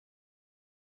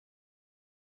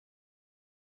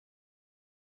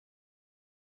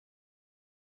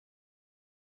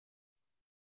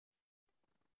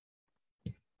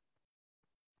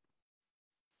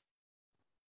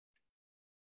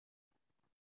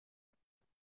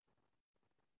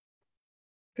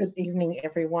Good evening,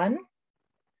 everyone.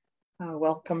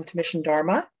 Welcome to Mission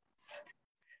Dharma.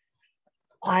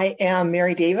 I am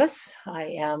Mary Davis. I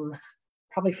am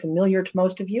probably familiar to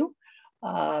most of you.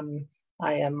 I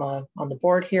am on the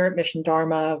board here at Mission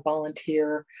Dharma,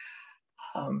 volunteer,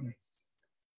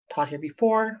 taught here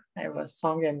before. I have a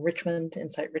Sangha in Richmond,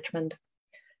 Insight Richmond,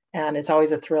 and it's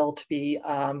always a thrill to be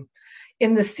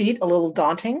in the seat, a little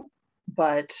daunting,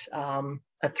 but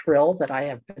a thrill that I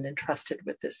have been entrusted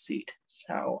with this seat.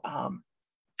 So,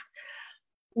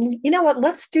 you know what,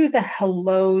 let's do the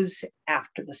hellos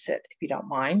after the sit, if you don't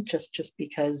mind, just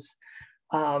because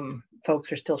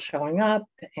folks are still showing up.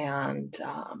 And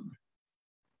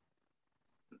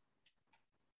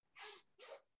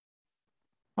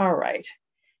all right.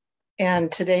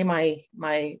 And today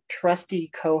my trusty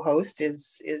co-host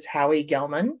is Howie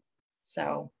Gelman.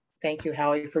 So thank you,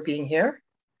 Howie, for being here.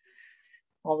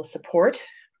 All the support.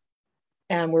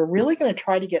 And we're really going to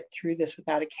try to get through this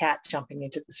without a cat jumping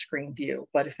into the screen view.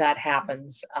 But if that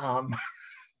happens,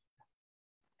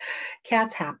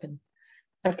 cats happen.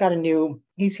 I've got a new,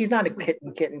 he's not a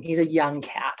kitten, he's a young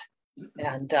cat.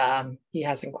 And he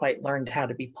hasn't quite learned how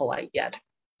to be polite yet.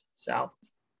 So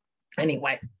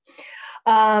anyway,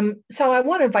 so I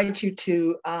want to invite you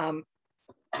to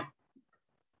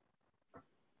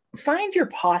find your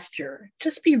posture.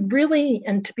 Just be really,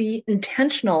 and to be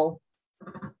intentional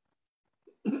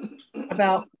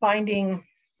about finding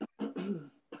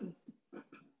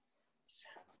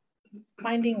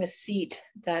a seat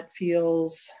that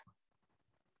feels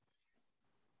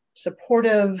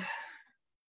supportive,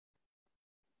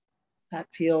 that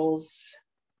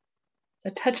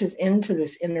touches into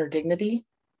this inner dignity,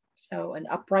 so an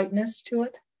uprightness to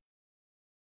it.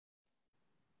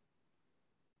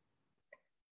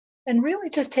 And really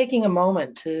just taking a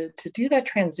moment to do that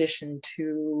transition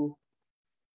to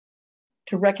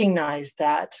recognize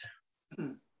that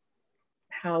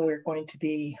how we're going to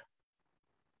be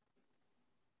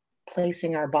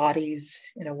placing our bodies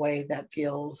in a way that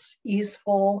feels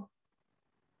easeful,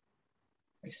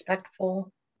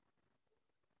 respectful,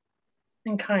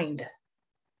 and kind.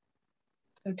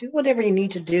 So do whatever you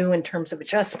need to do in terms of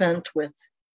adjustment with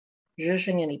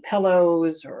zhuzhing any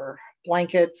pillows or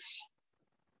blankets.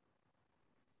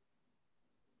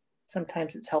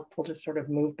 Sometimes it's helpful to sort of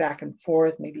move back and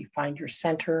forth, maybe find your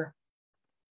center.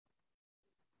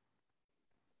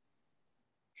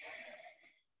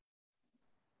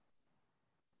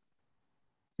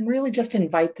 And really just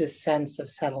invite this sense of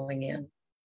settling in.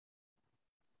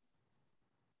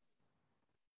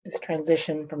 This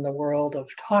transition from the world of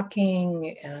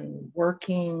talking and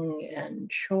working and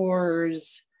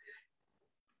chores,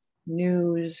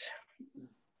 news,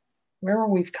 where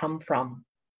we've come from.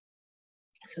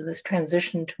 So this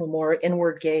transition to a more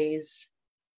inward gaze,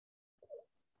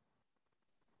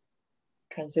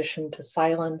 transition to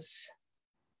silence.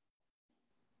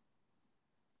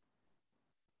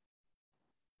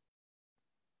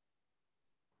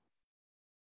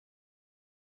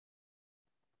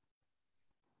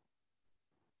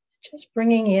 Just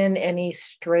bringing in any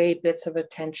stray bits of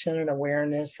attention and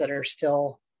awareness that are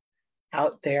still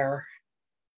out there,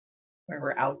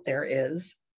 wherever out there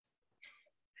is.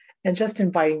 And just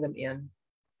inviting them in,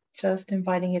 just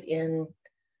inviting it in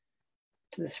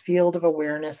to this field of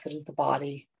awareness that is the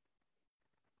body.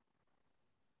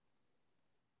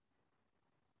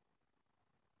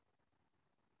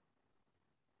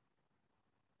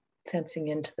 Sensing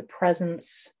into the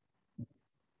presence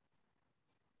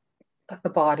of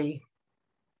the body.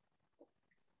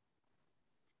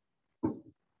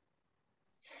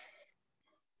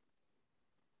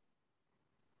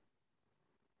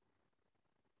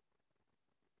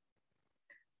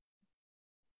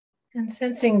 And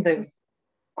sensing the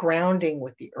grounding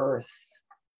with the earth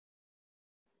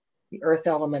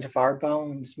element of our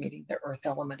bones meeting the earth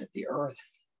element of the earth.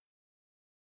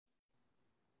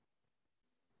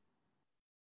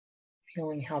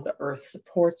 Feeling how the earth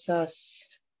supports us,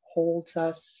 holds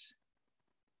us.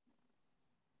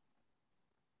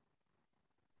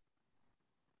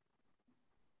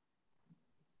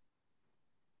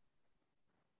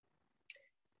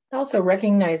 Also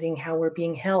recognizing how we're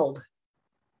being held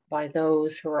by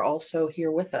those who are also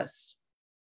here with us,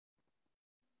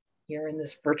 here in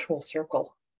this virtual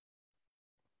circle.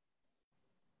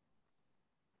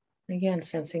 Again,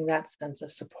 sensing that sense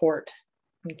of support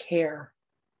and care.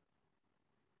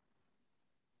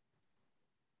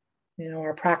 You know,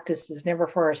 our practice is never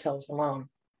for ourselves alone.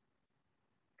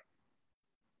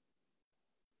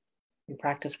 We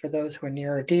practice for those who are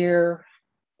near or dear,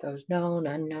 those known,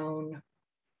 unknown.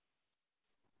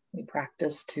 We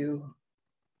practice to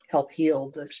help heal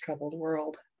this troubled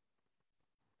world.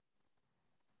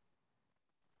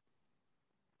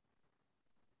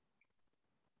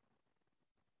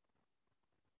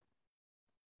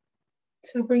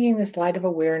 So bringing this light of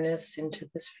awareness into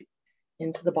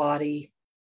the body,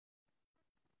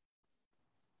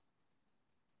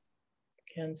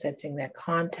 again, sensing that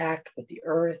contact with the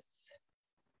earth,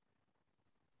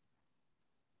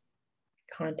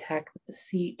 contact with the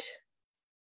seat,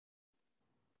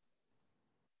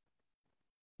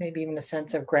 maybe even a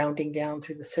sense of grounding down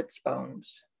through the sits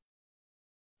bones.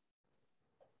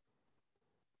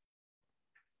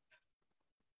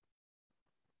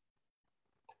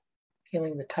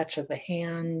 Feeling the touch of the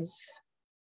hands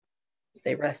as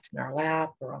they rest in our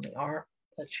lap or on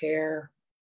the chair.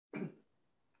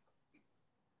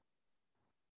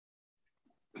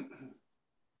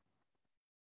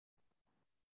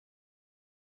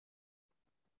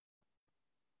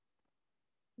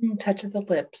 And touch of the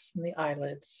lips and the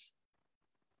eyelids.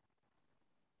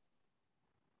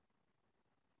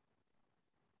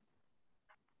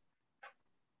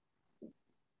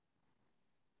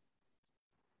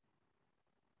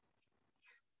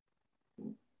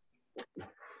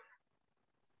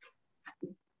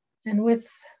 And with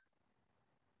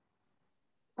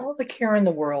all the care in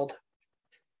the world,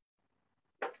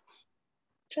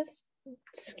 just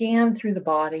scan through the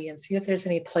body and see if there's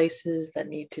any places that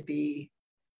need to be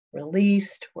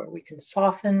released, where we can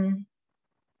soften,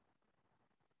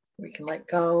 we can let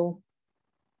go.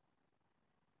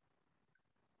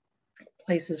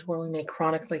 Places where we may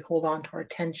chronically hold on to our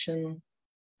tension.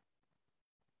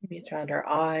 Maybe it's around our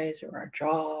eyes or our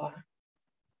jaw.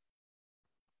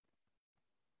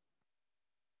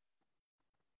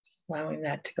 Just allowing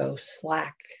that to go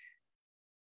slack.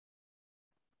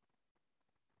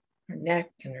 Our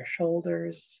neck and our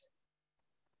shoulders.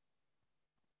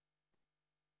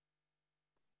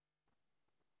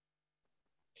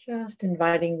 Just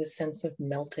inviting the sense of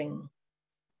melting.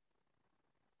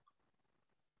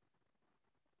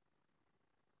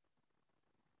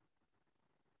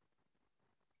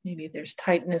 Maybe there's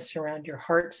tightness around your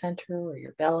heart center or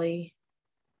your belly.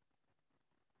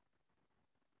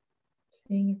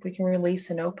 Seeing if we can release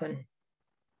and open.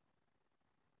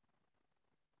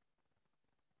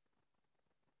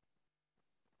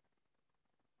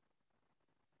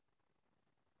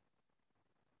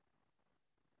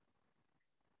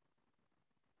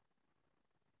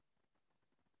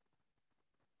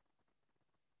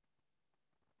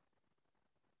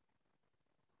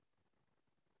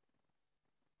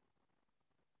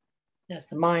 As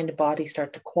the mind and body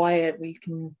start to quiet, we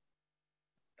can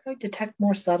probably detect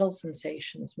more subtle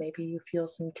sensations. Maybe you feel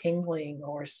some tingling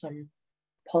or some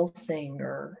pulsing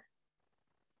or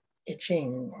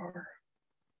itching, or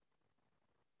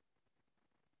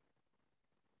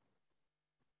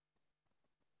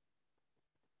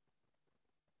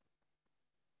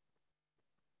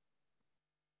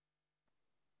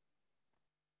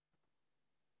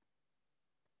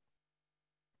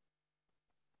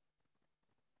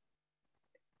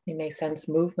you may sense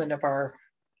movement of our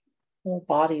whole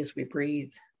body as we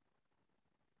breathe.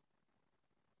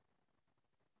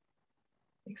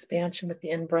 Expansion with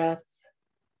the in-breath,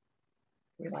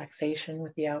 relaxation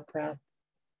with the out-breath.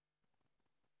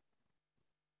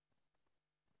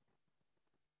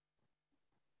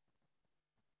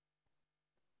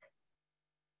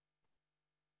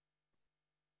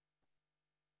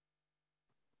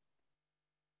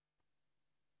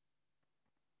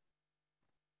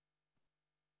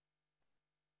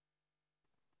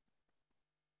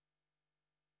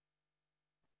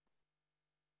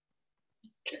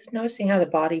 Just noticing how the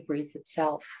body breathes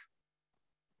itself.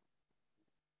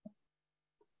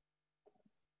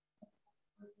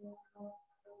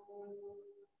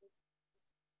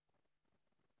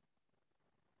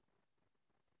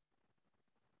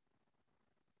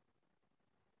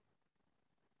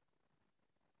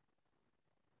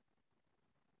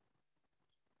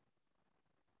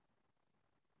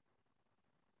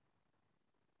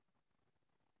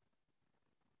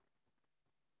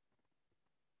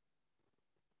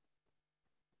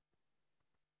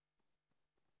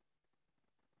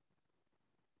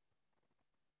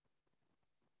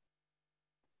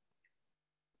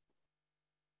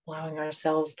 Allowing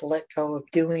ourselves to let go of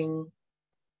doing.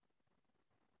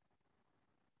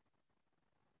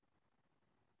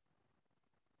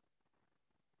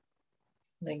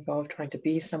 Letting go of trying to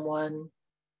be someone,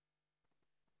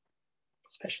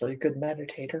 especially a good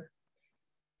meditator.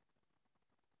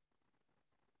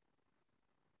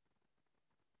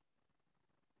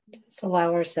 Just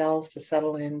allow ourselves to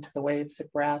settle into the waves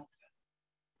of breath,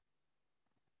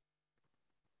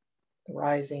 the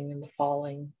rising and the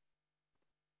falling.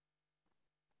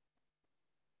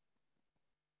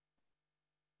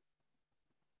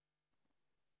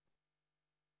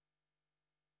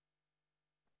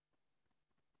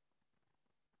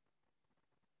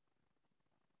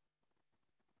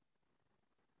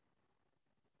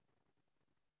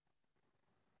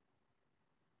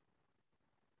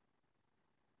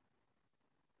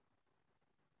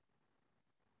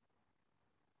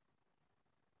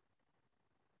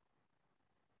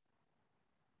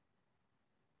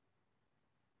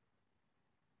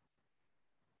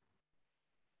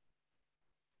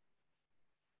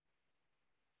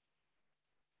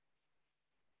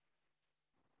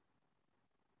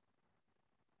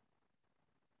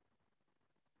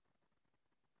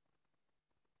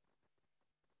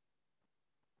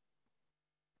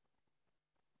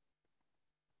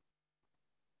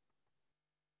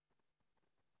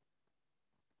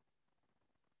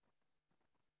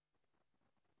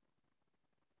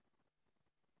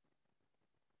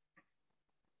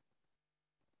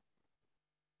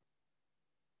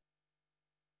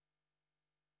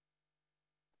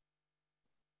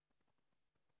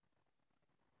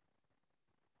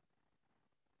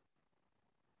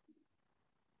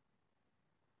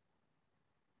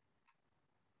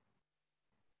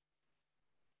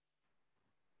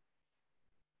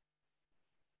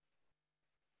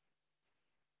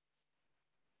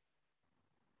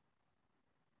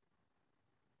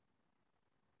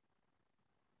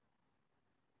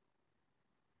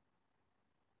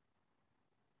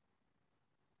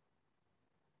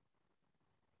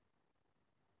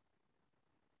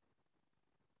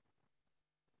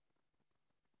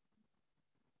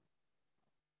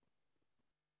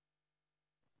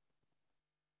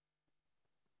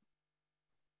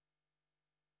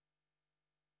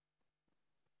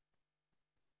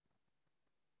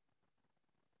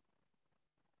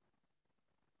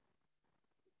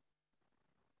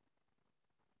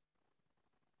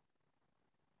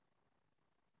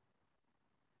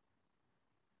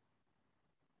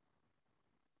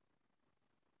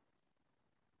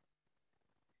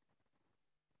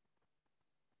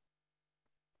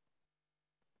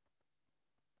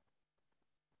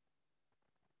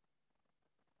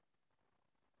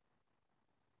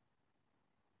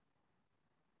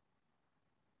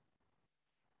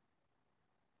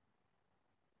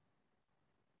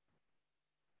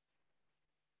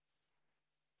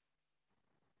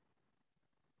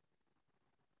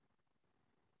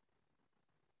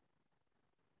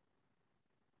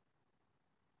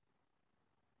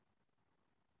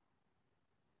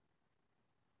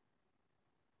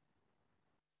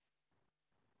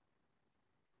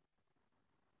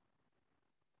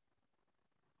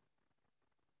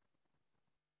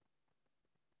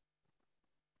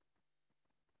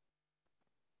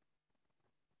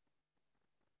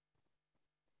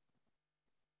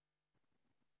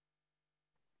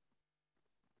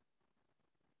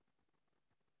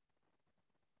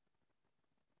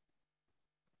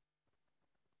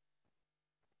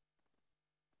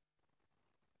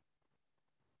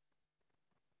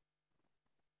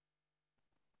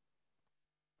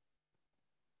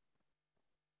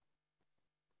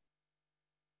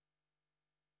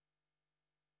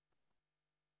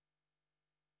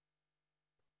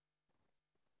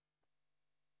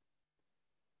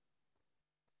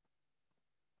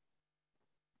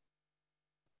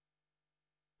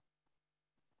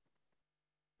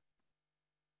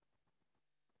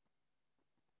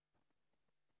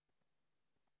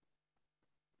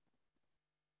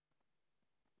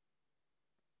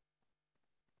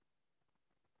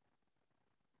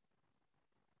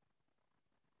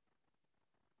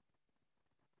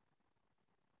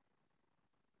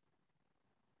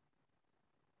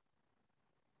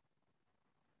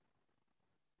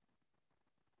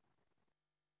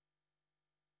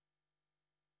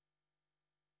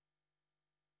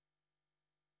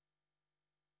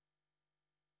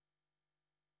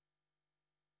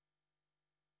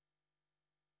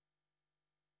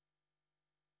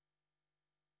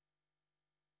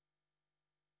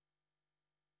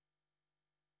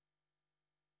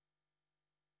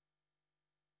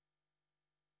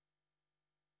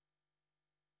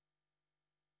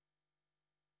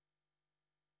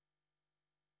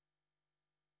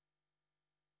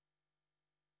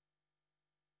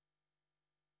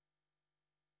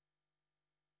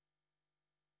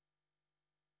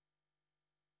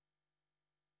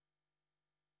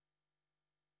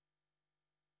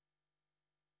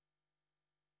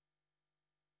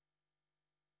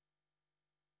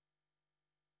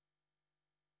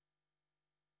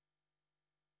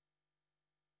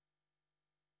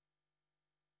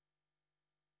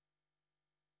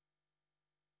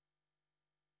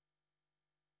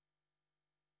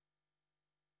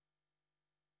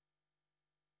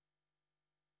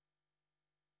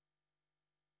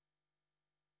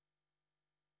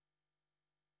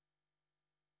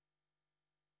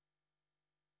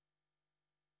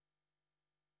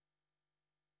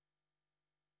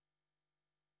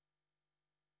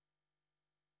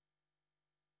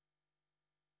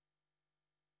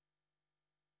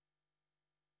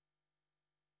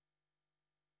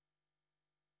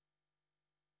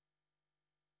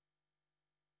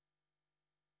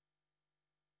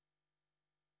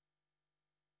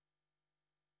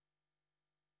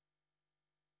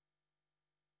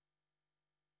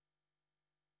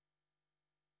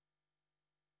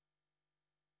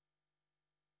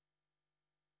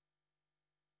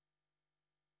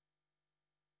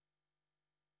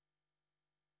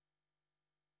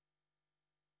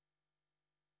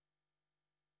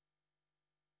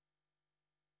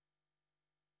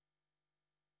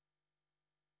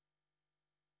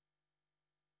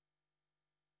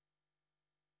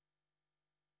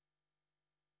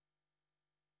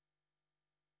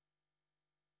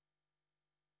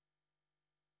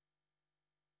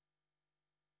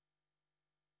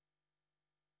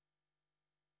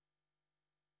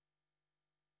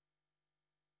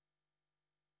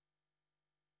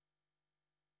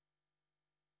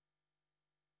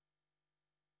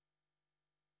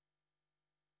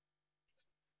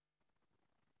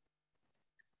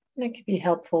 And it can be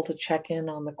helpful to check in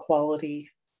on the quality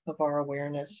of our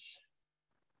awareness.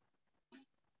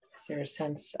 Is there a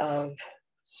sense of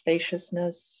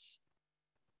spaciousness?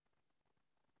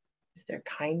 Is there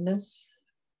kindness?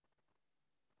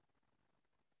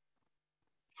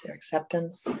 Is there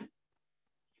acceptance?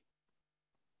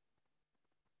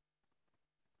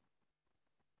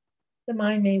 The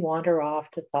mind may wander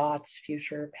off to thoughts,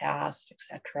 future, past,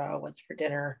 etc. What's for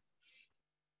dinner?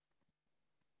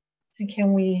 And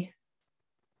can we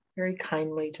very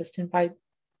kindly just invite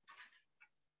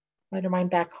our mind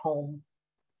back home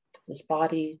to this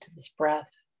body, to this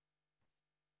breath,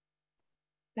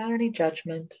 without any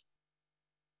judgment,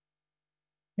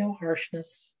 no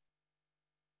harshness.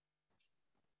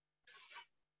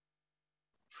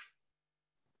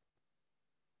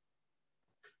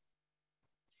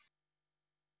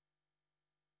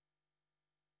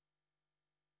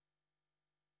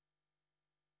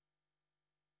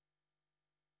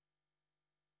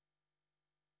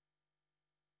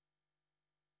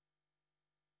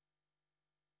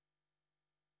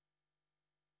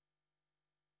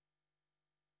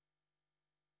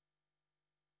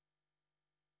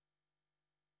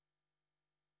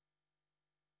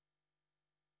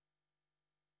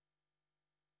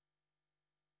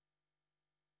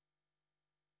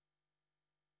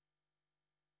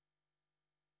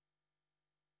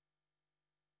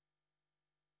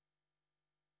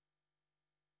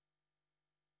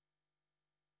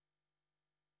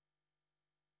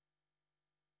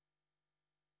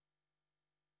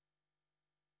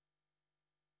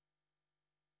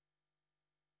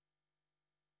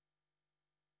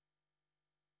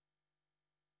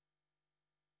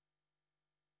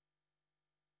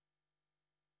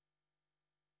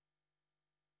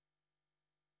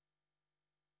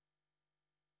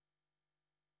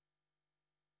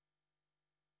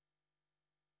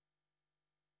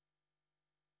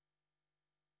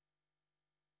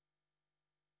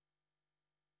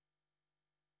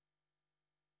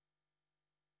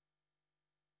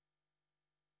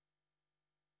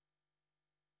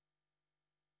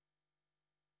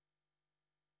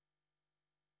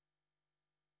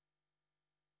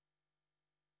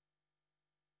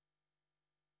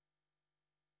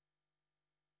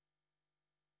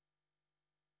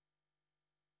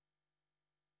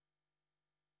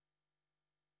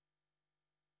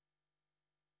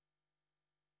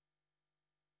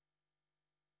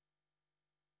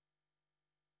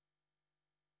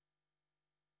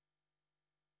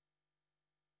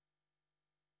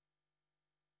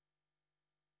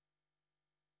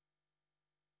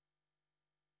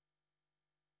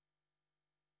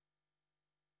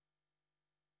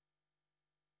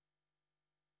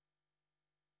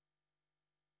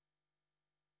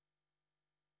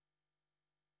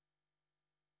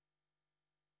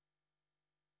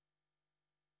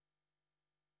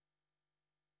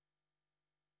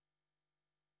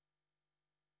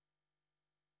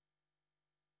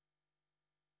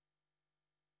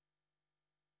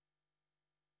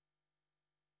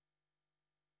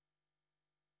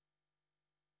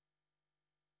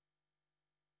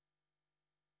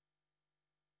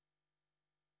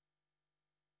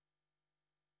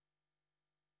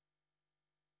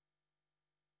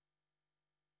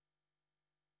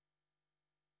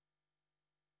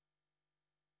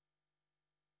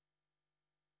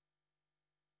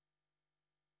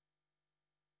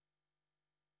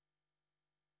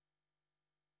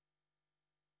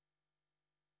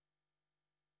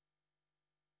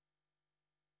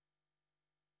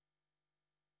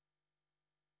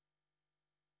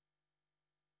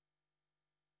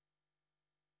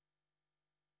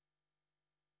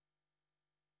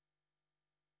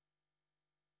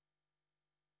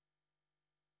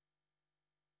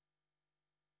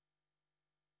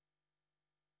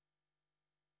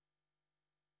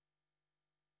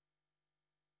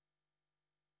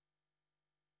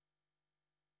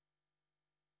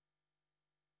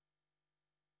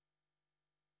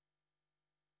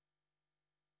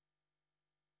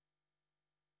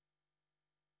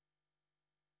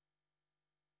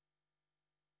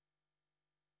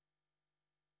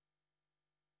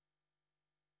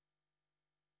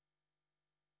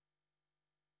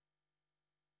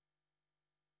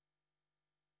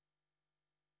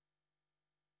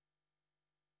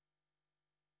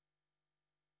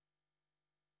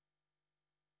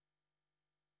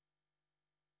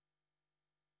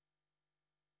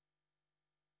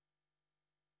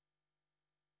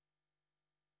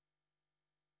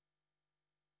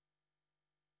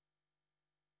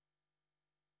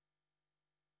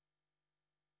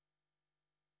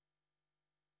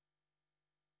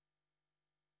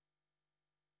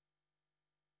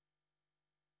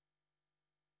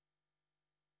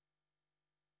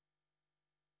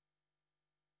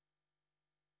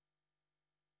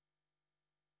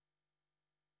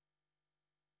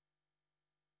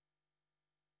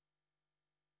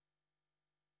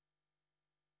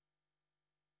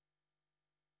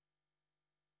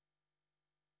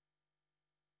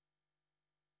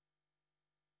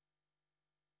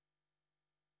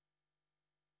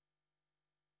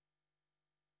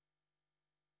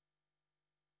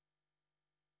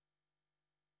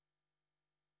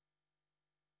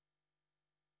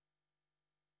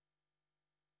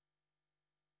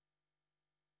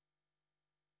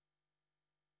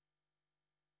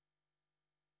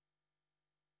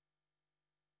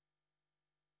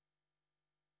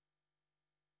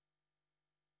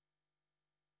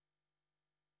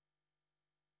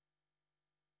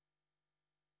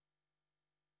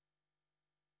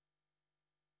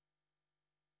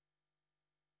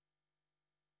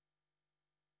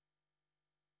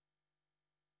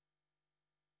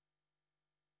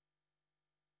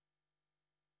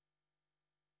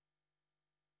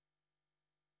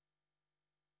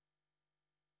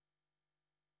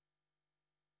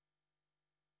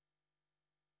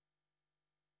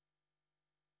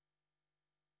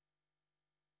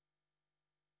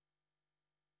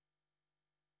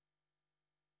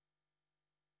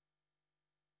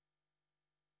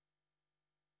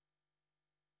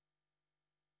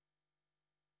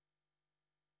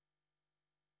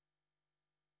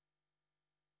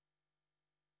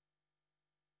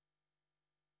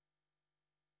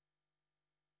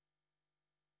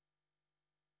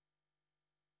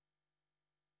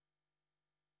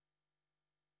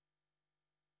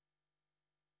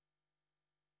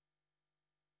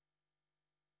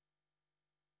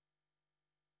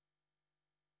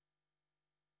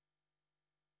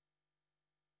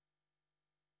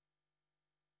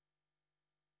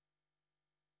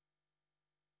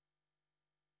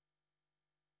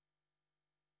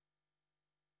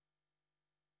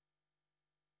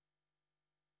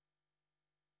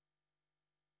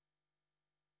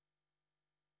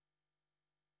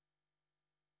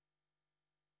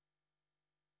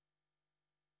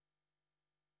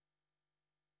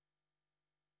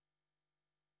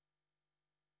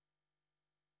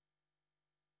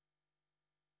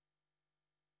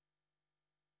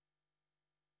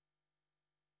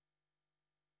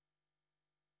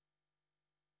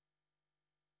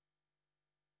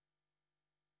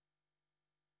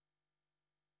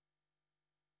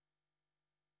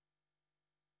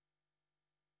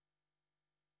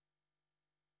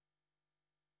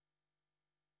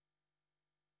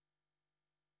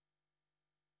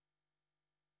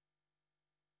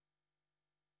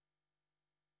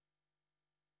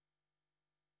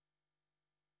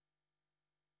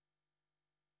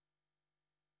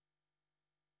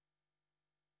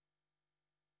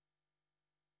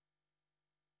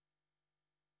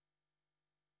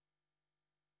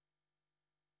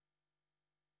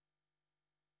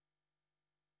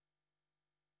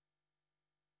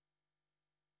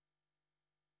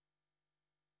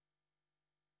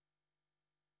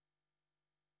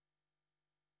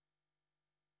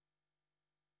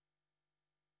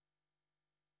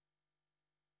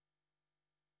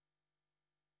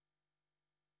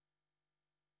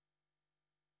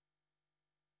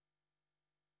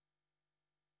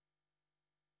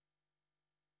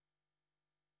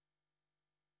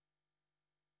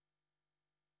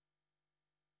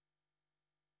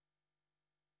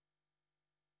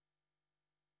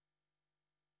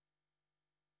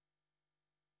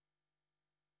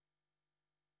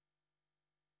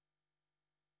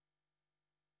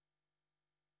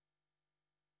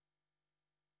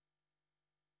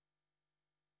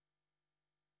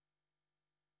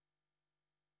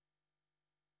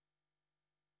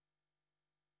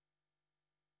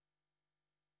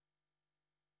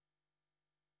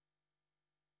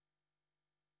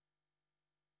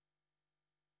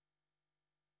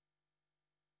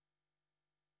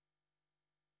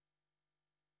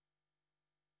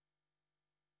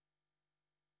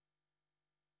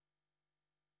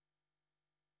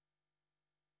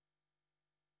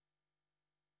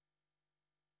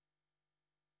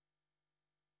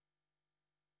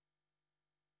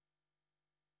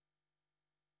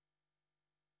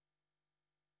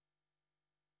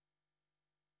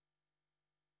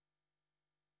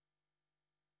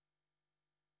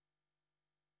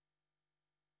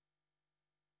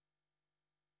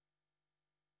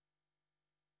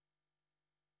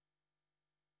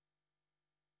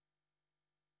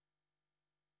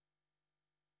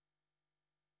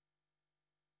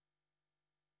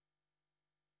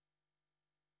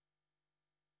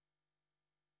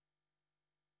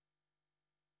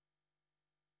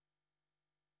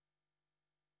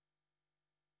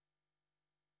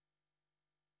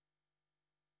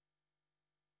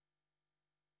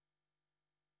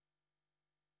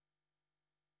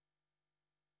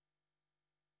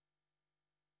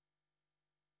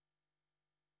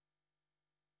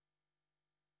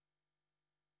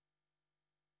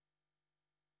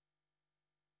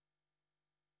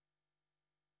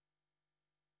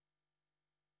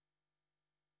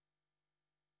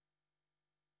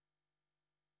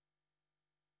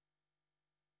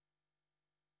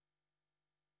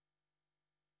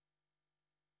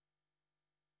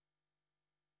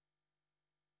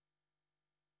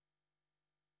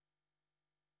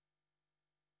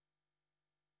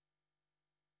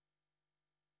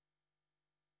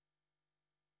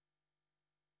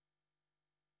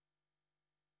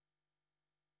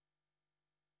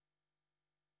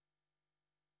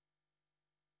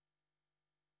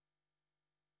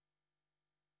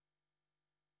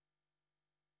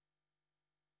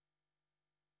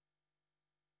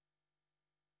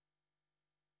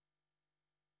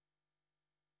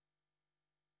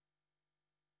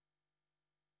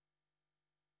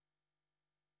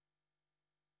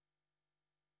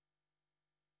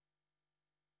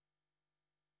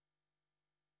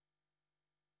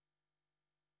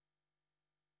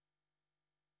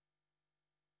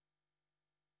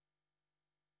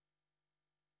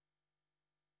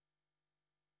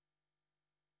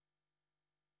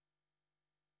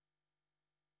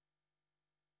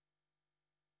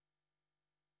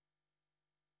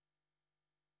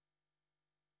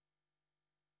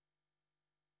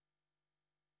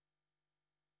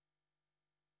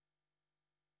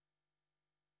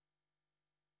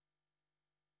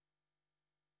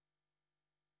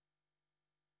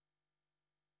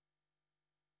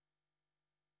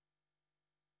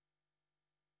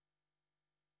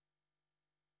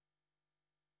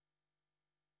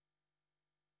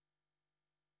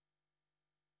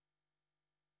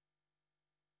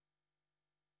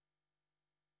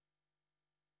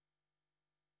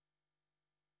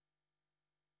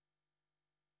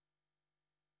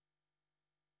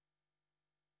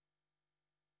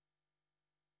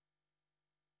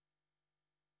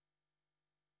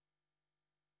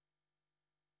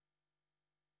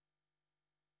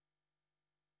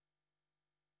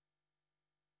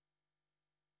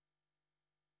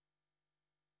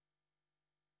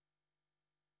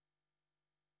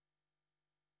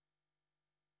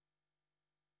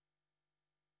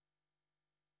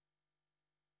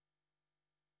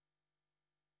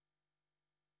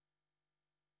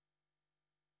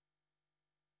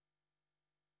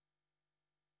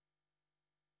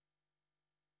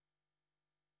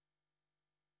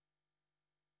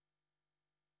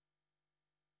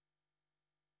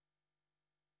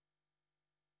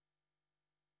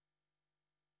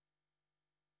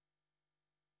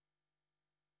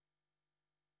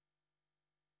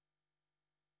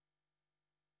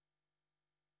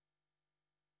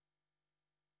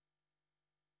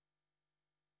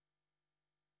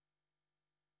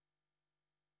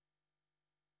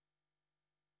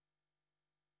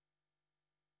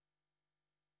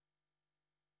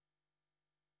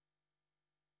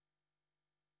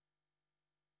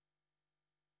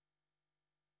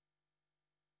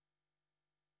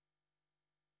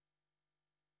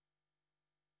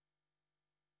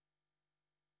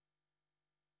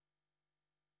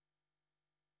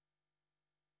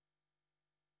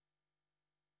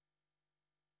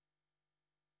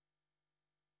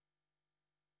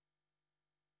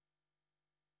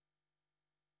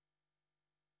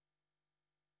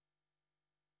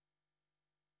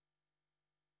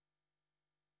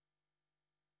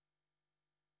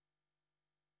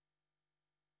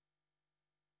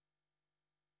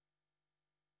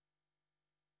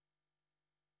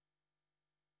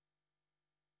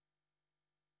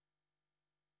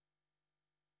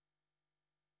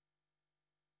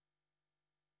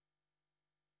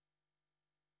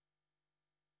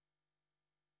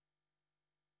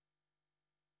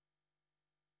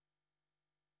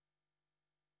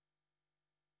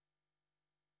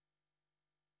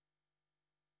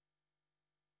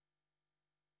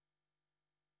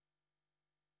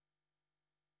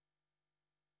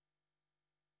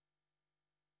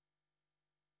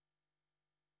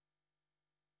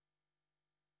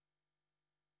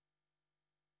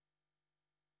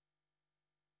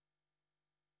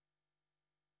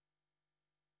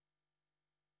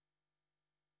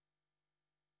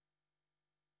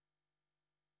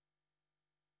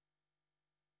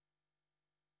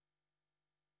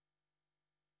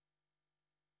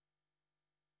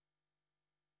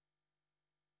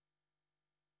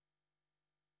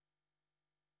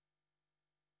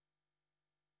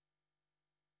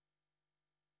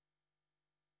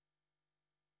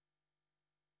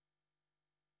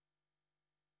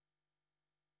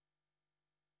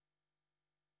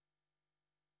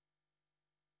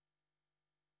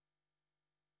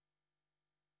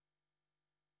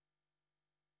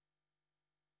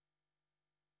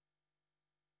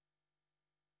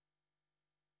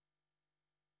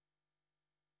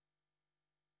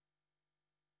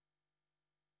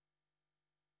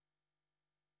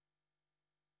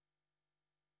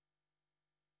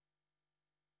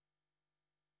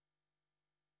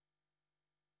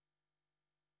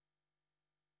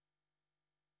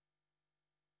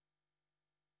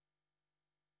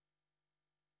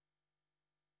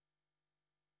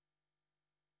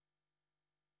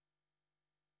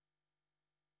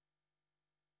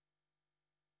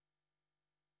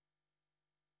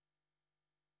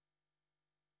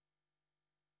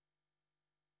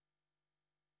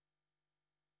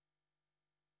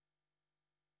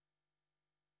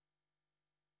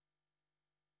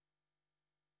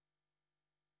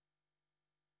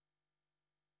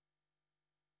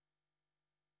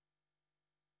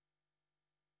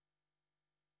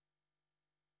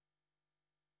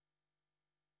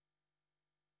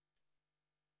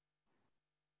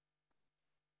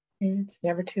 It's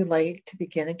never too late to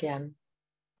begin again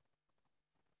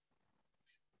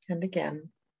and again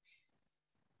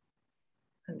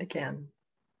and again.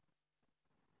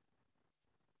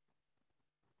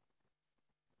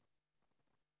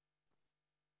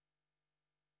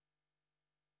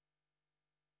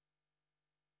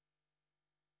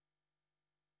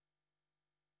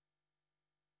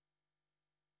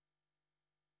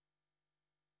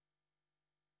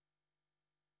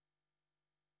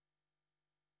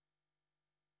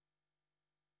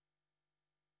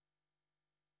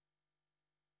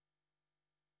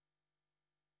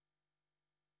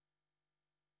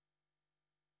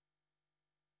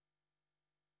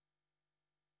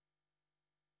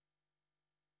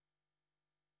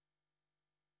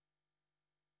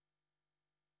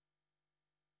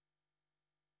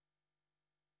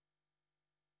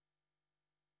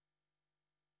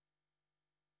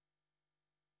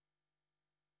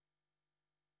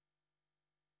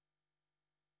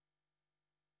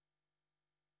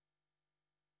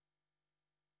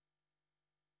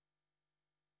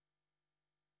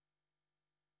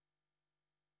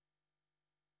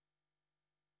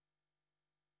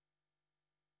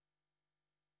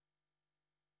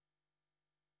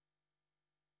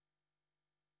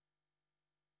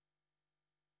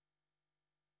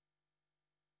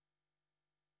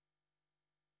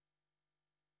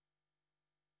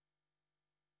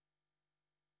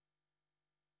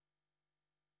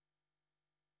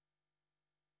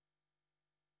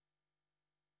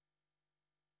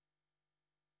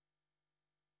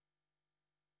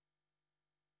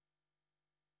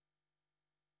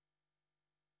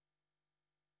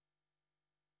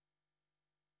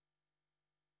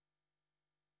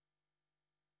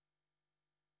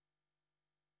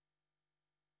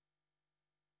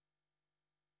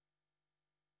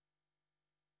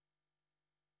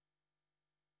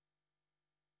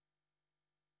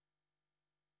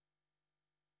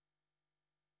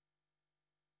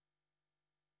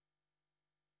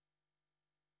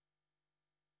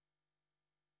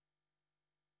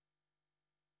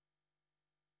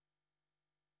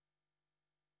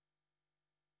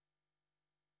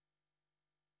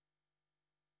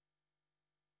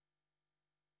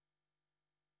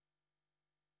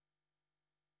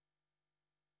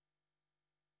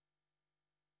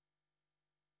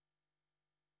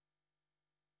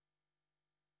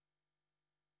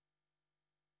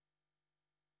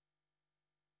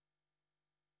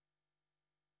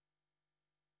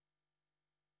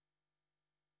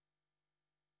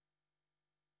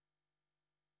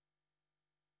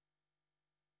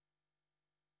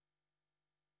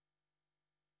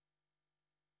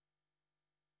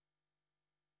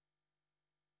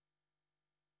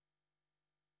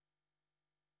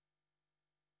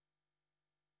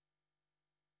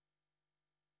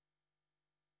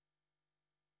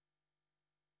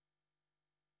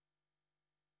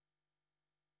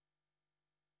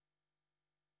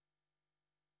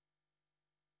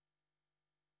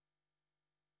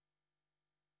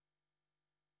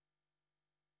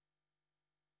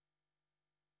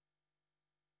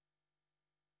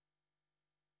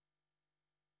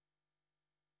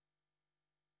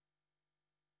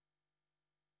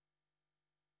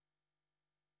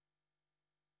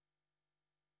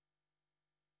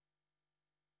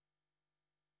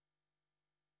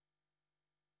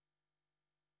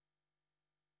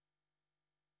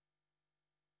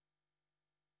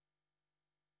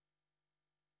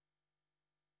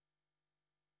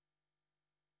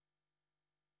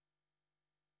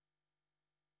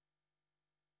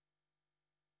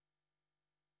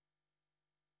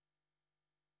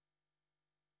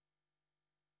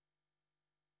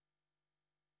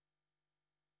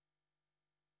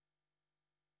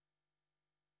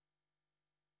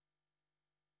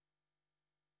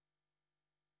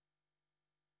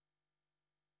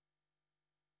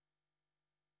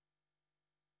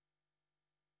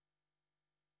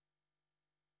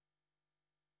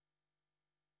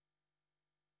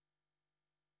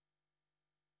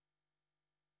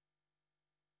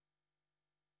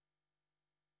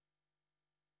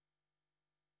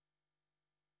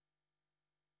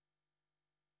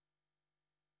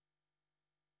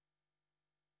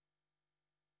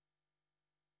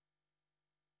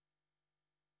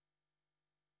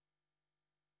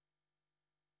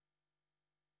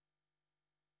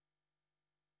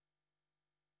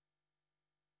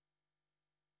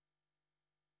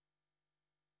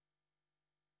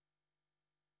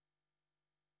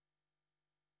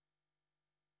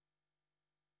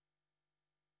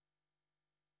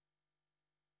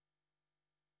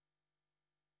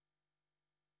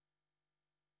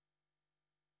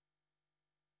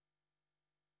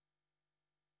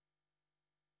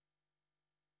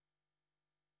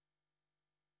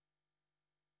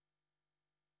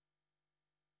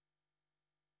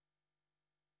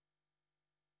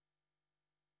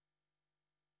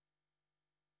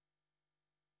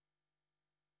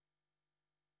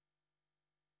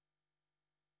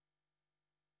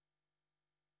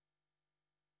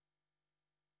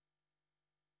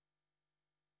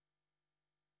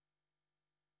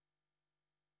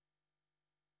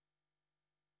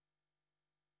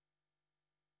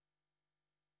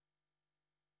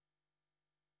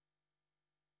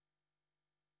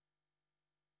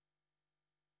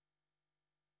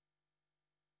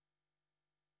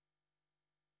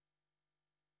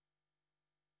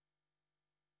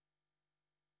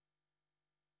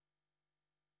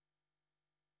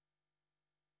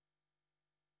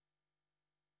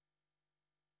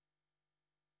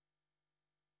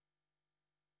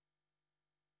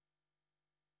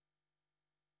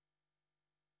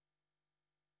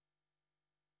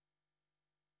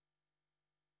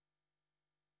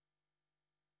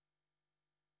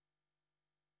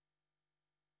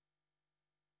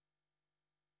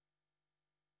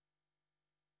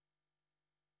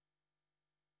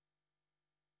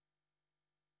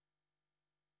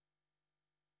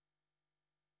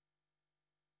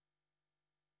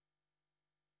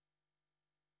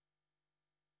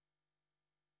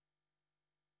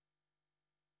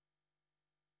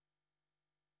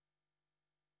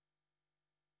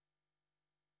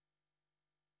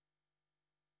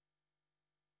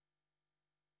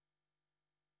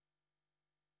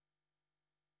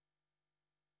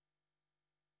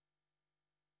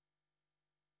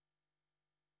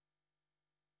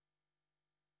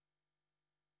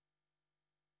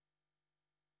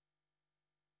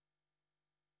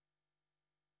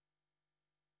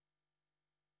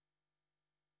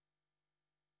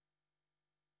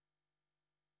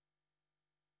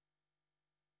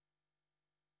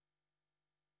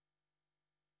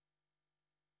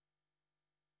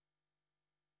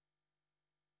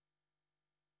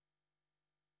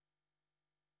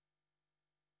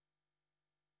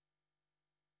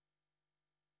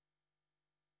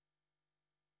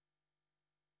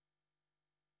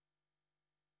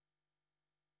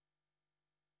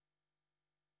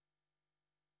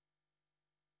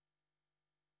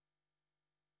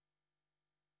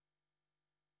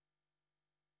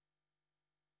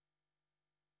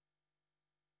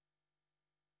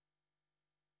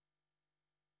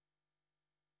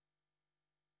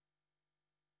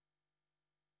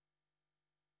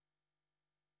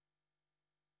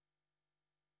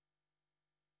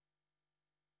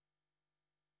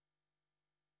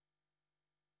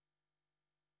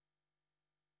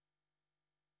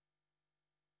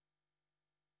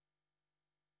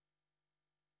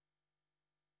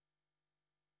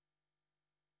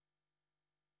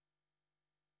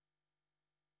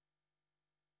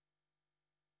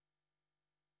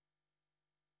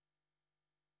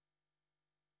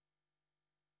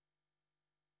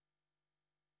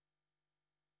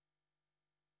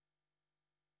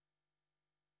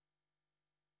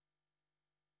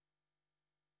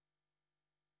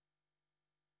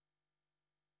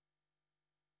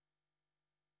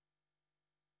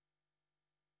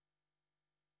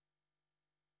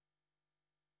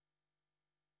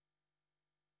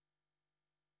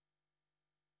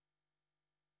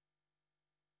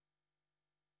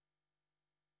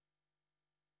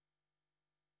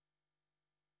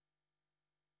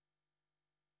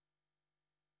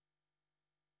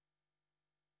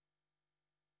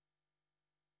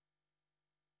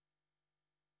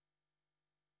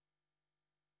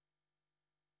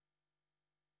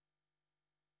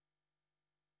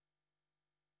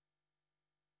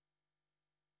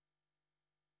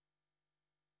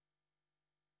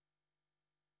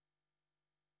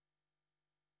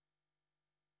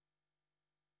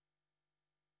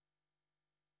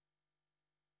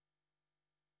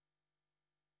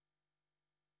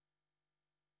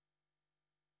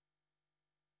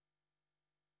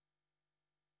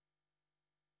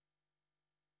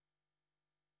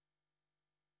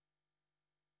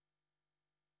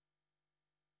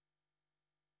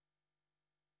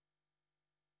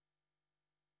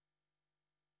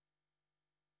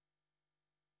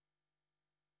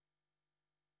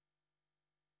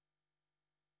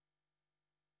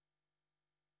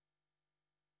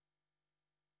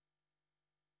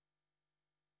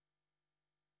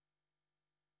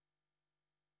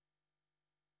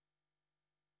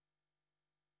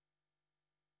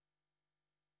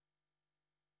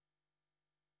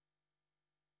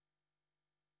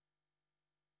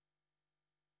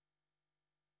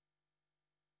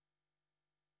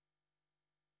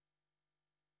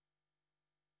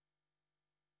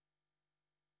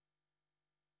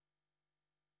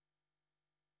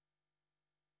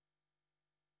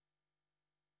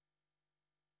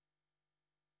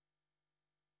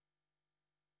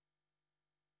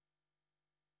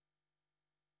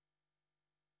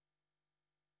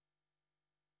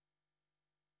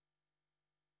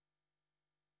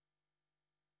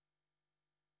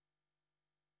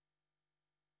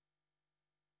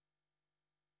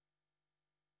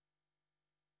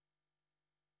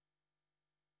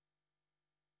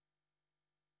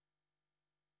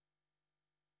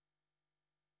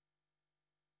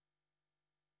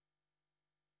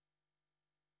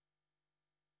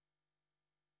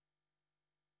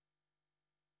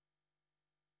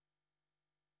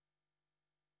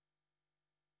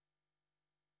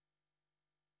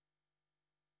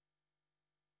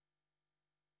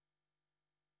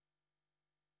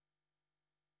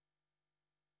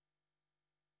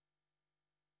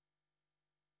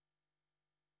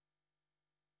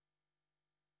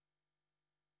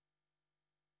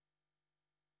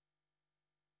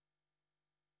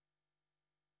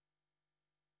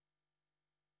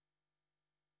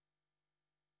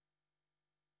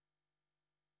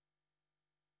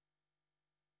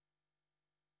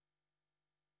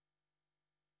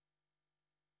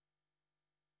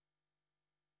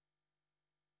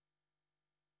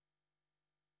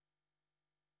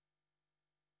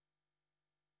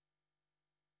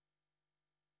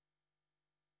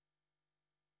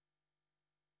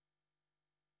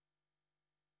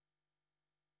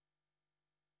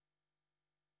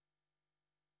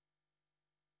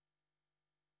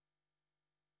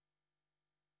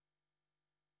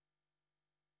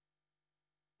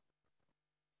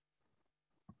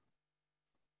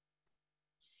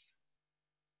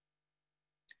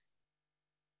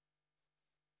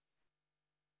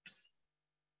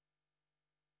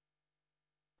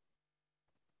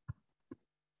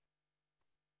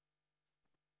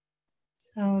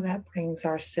 So that brings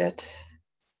our sit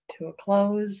to a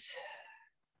close.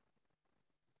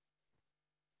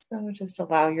 So just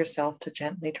allow yourself to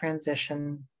gently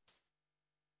transition.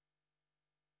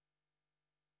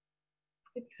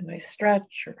 Take a nice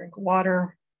stretch or drink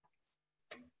water.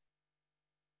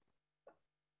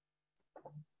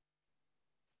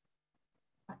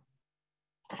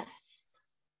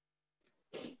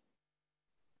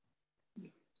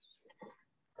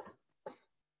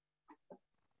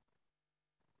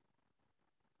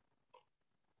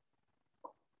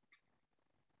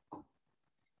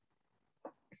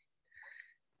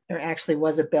 There actually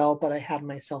was a bell, but I had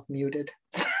myself muted.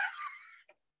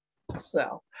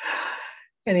 So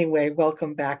anyway,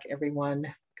 welcome back,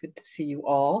 everyone. Good to see you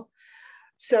all.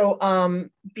 So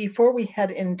before we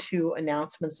head into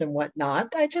announcements and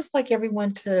whatnot, I'd just like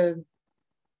everyone to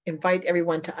invite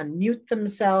everyone to unmute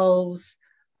themselves,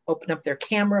 open up their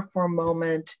camera for a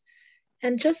moment,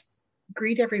 and just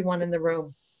greet everyone in the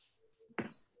room.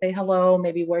 Say hello,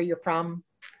 maybe where you're from.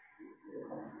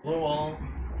 Hello all.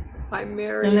 Hi,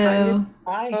 Mary. Hello.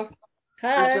 Hi.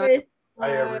 Hi.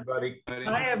 Hi everybody.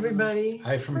 Hi, everybody.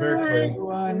 Hi from Berkeley.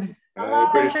 Everyone.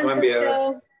 Hi, British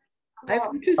Columbia. Hi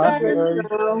from Hi Tucson. Mary.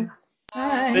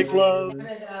 Hi. Big love. From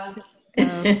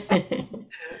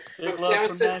San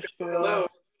Francisco. Hello.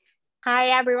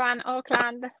 Hi everyone,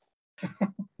 Auckland.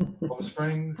 Palm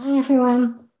Springs. Hi,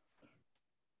 everyone.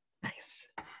 Nice.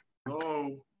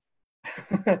 Oh.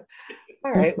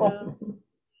 All right.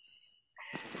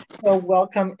 Well,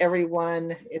 welcome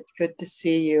everyone. It's good to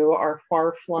see you, our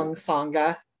far-flung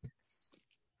Sangha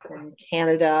from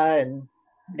Canada and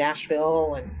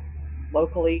Nashville and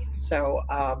locally. So,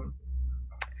 all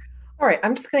right,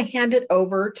 I'm just going to hand it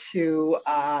over to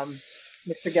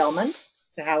Mr. Gelman,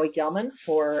 to Howie Gelman,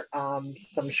 for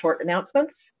some short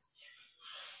announcements.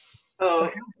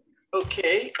 Oh,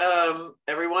 okay.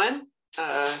 Everyone.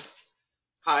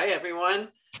 Hi, everyone.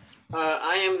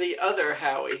 I am the other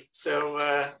Howie, so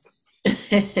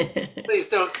please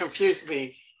don't confuse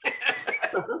me.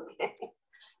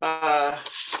 How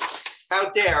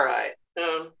dare I?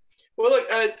 Well, look,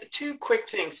 two quick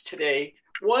things today.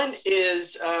 One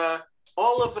is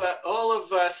all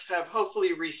of us have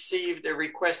hopefully received a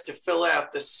request to fill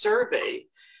out the survey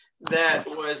that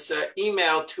was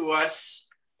emailed to us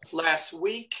last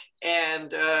week,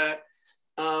 and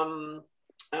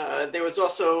there was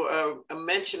also a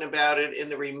mention about it in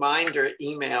the reminder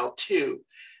email too.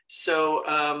 So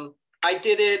I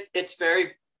did it. It's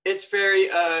very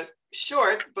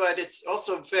short, but it's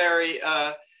also very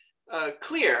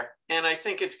clear. And I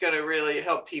think it's going to really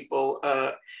help people,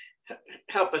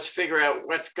 help us figure out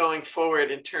what's going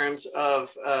forward in terms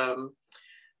of,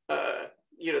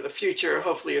 the future,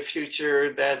 hopefully a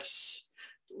future that's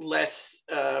less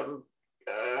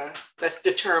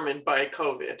determined by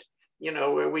COVID,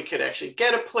 where we could actually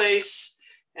get a place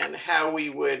and how we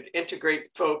would integrate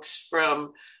folks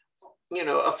from,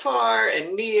 afar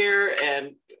and near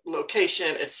and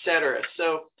location, et cetera.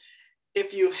 So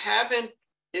if you haven't,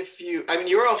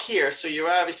 you're all here, so you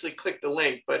obviously click the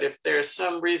link, but if there's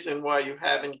some reason why you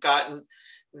haven't gotten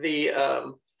the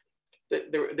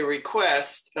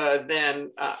request,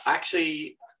 then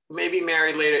actually maybe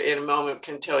Mary later in a moment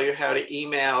can tell you how to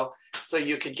email so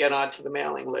you could get onto the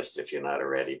mailing list if you're not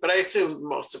already, but I assume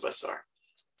most of us are.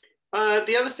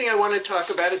 The other thing I want to talk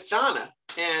about is Donna.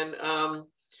 And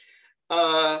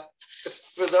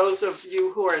for those of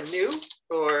you who are new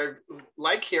or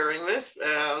like hearing this,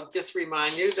 I'll just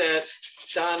remind you that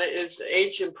Donna is the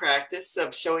ancient practice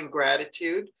of showing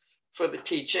gratitude for the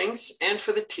teachings and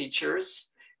for the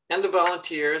teachers and the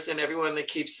volunteers and everyone that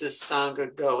keeps this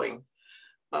Sangha going.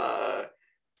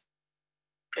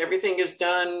 Everything is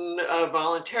done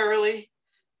voluntarily,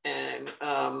 and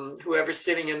whoever's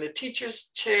sitting in the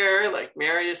teacher's chair, like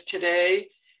Mary is today,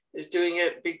 is doing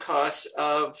it because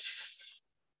of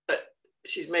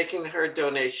she's making her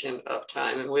donation of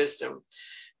time and wisdom.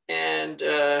 And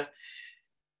it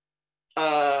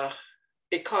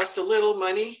cost a little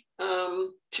money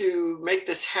to make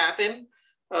this happen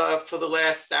for the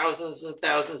last thousands and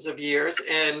thousands of years.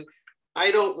 And I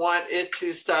don't want it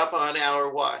to stop on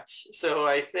our watch. So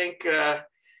I think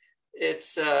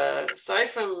it's, aside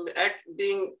from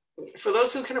being, for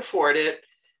those who can afford it,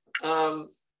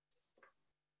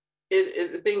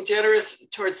 being generous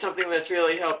towards something that's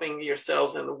really helping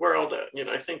yourselves and the world,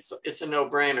 I think it's a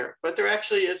no-brainer. But there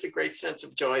actually is a great sense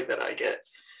of joy that I get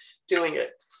doing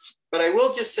it. But I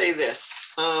will just say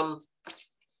this.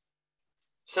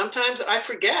 Sometimes I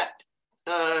forget.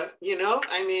 I'm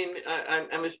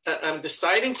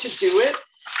deciding to do it,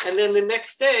 and then the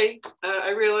next day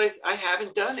I realize I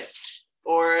haven't done it,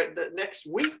 or the next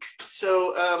week.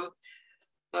 So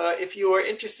if you are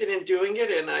interested in doing it,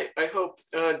 and I hope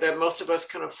that most of us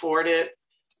can afford it,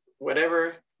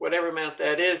 whatever amount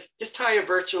that is, just tie a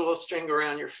virtual string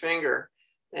around your finger.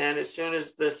 And as soon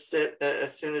as this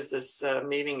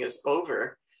meeting is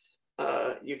over,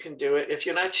 you can do it. If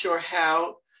you're not sure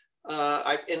how,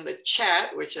 in the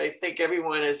chat, which I think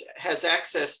everyone has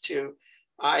access to,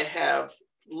 I have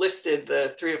listed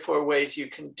the 3 or 4 ways you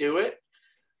can do it.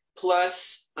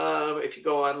 Plus, if you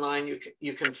go online,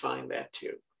 you can find that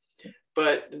too.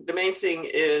 But the main thing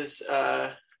is,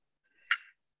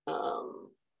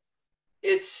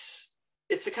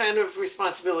 it's a kind of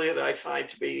responsibility that I find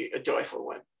to be a joyful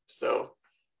one. So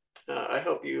I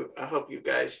hope you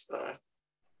guys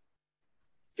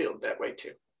feel that way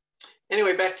too.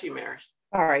 Anyway, back to you, Mary.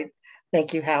 All right.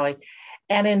 Thank you, Hallie.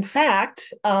 And in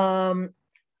fact, we're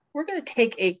going to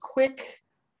take a quick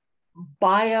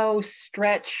bio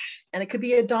stretch, and it could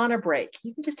be a Donna break.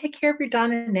 You can just take care of your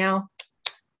Donna now.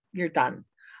 You're done.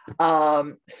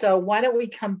 So why don't we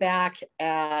come back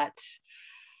at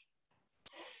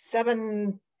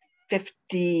 7:57?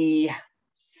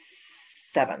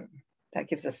 That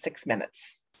gives us 6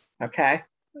 minutes. Okay.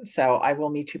 So I will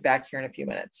meet you back here in a few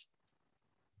minutes.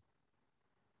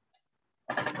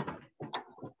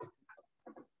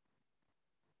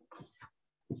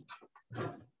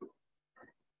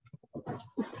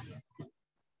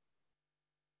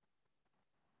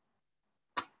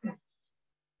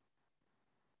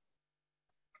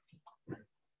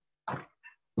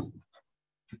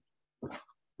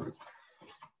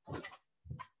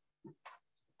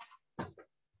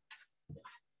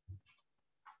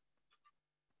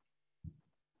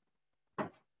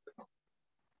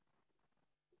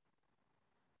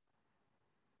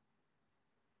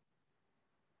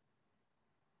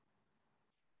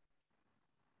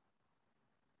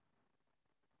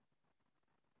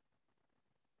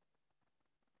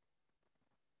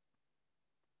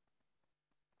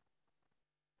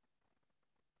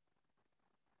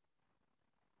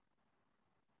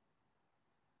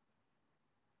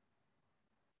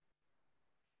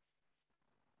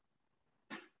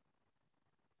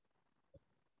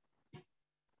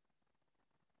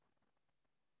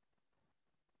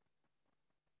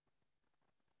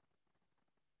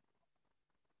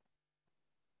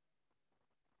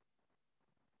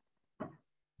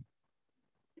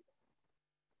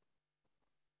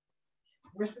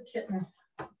 Where's the kitten?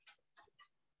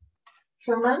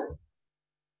 Sherman?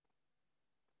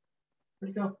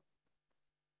 Where'd you go?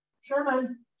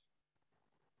 Sherman.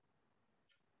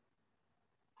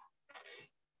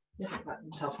 He's gotten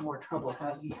himself in more trouble,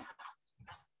 has he?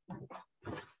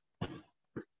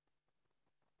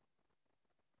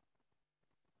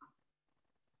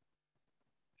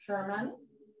 Sherman?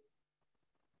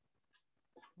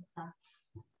 Okay.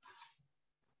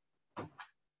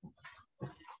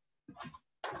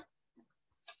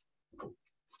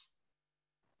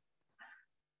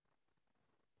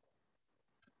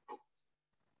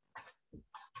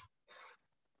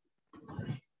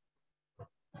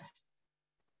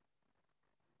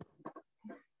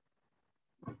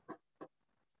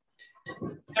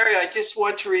 Mary, I just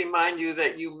want to remind you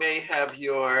that you may have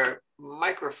your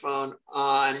microphone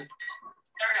on. Mary,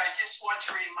 I just want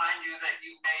to remind you that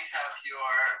you may have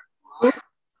your microphone.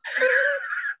 Mary,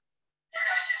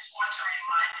 I just want to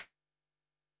remind you.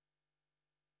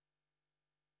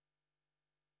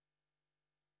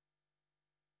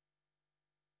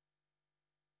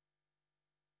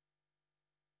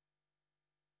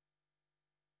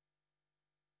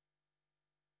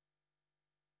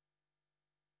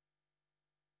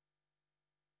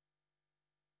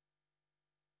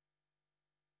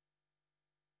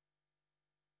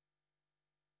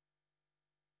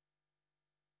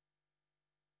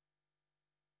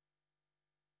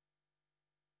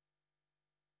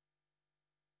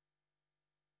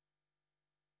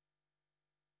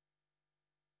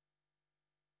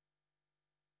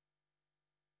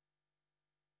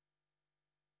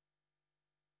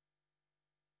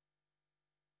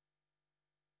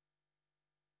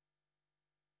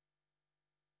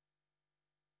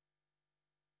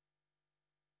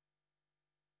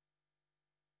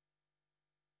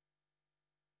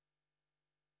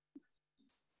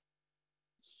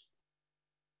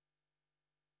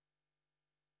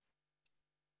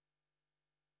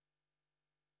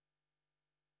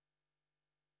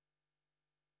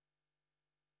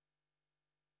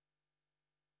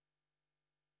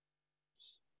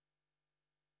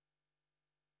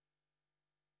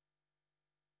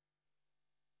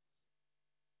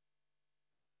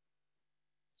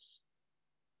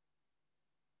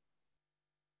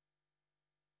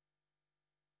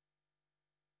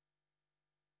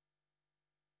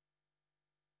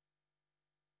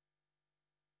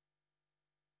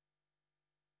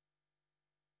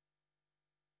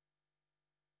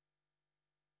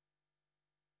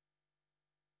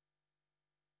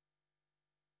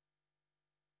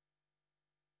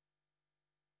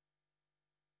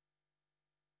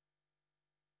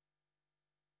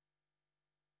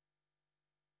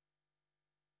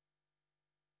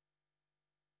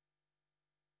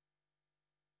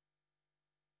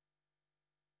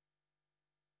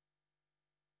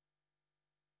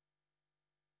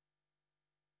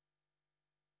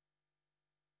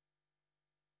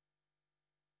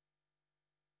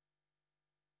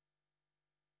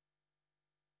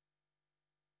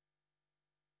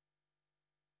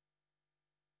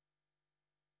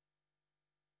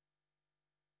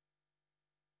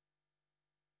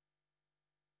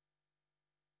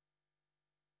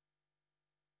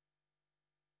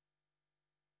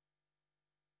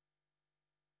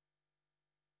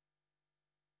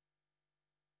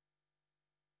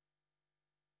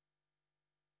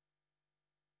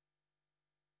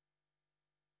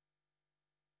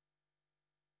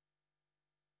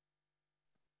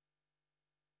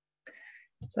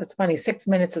 So it's funny, 6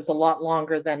 minutes is a lot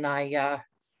longer than it's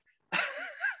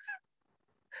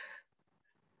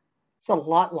a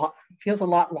lot long, feels a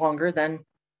lot longer than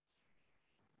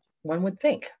one would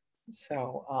think.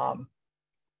 So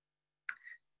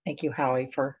thank you, Howie,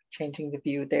 for changing the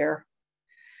view there.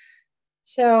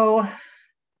 So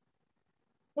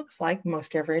looks like we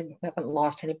haven't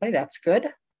lost anybody. That's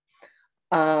good.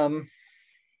 So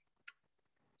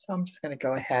I'm just going to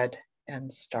go ahead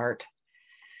and start.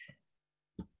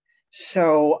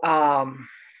 So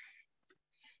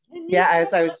yeah,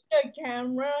 as I was the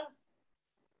camera,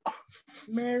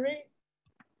 Mary.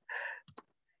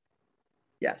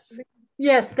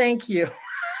 Yes, thank you.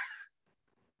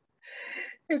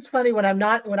 It's funny when I'm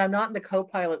not in the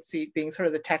co-pilot seat, being sort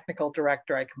of the technical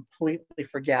director, I completely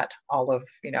forget all of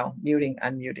muting,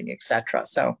 unmuting, etc.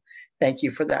 So thank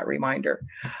you for that reminder.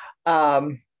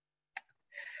 So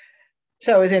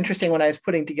it was interesting when I was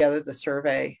putting together the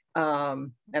survey,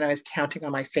 and I was counting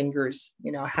on my fingers,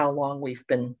 how long we've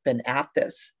been at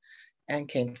this, and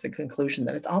came to the conclusion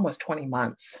that it's almost 20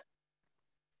 months.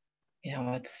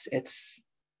 It's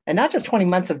and not just 20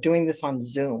 months of doing this on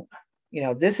Zoom.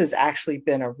 This has actually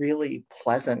been a really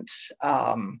pleasant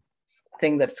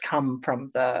thing that's come from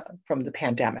the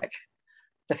pandemic.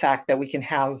 The fact that we can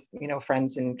have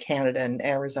friends in Canada and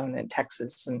Arizona and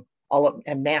Texas and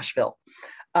and Nashville.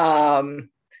 So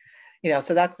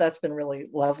that's been really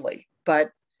lovely.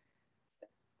 But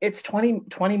it's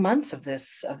 20 months of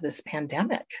this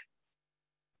pandemic.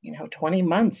 20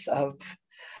 months of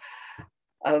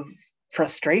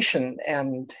frustration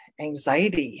and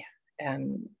anxiety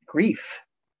and grief.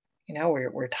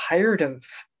 We're tired of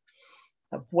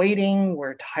waiting.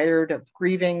 We're tired of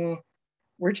grieving.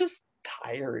 We're just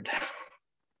tired.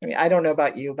 I mean, I don't know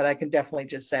about you, but I can definitely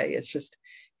just say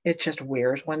it just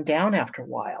wears one down after a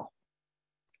while.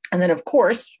 And then, of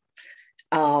course,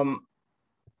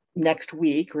 next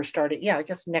week we're starting. Yeah, I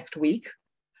guess next week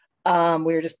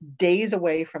we're just days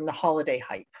away from the holiday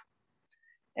hype.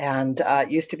 And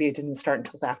it used to be it didn't start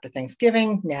until after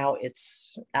Thanksgiving. Now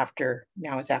it's after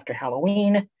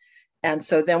Halloween. And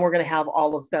so then we're going to have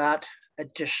all of that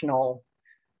additional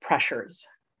pressures,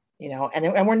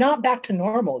 and we're not back to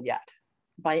normal yet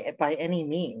by any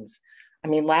means. I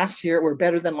mean, last year, we're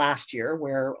better than last year,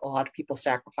 where a lot of people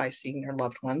sacrificed seeing their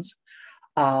loved ones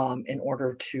in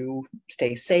order to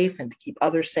stay safe and to keep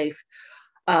others safe.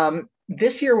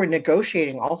 This year, we're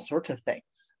negotiating all sorts of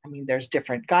things. I mean, there's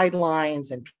different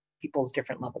guidelines and people's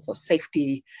different levels of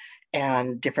safety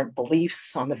and different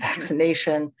beliefs on the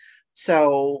vaccination.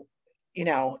 So,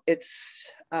 it's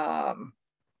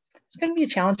going to be a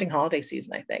challenging holiday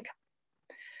season, I think.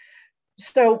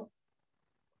 So,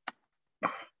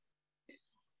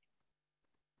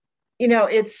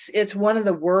 it's one of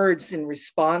the words in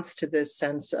response to this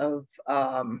sense of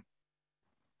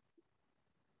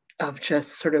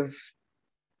just sort of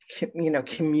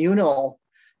communal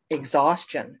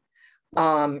exhaustion.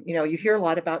 You hear a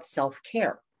lot about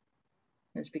self-care.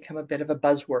 It's become a bit of a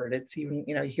buzzword. It's even,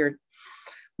 you hear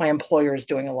my employer is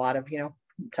doing a lot of,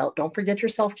 don't forget your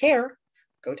self-care.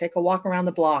 Go take a walk around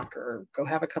the block or go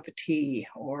have a cup of tea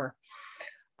or,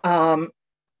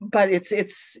 but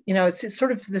it's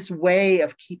sort of this way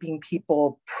of keeping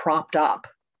people propped up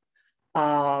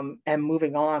and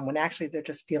moving on when actually they're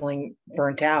just feeling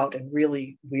burnt out and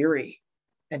really weary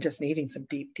and just needing some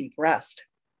deep, deep rest.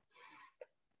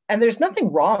 And there's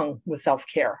nothing wrong with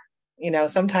self-care.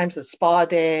 Sometimes a spa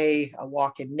day, a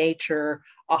walk in nature,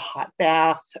 a hot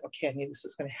bath. Okay, I knew this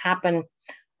was going to happen.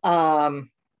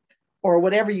 Or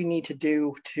whatever you need to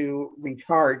do to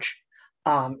recharge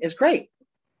is great.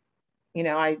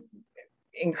 I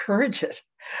encourage it.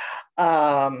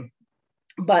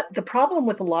 But the problem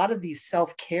with a lot of these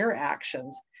self-care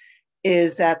actions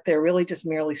is that they're really just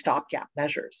merely stopgap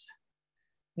measures.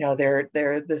 They're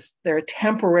a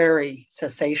temporary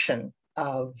cessation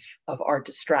of our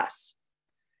distress,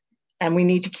 and we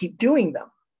need to keep doing them,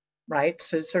 right?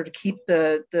 So sort of keep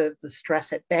the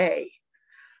stress at bay.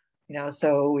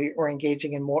 So we're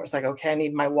engaging in more. It's like, okay, I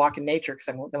need my walk in nature because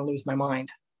I'm going to lose my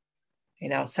mind.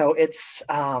 So it's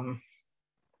and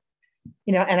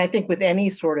I think with any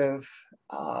sort of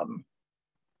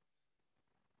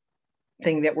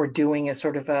thing that we're doing as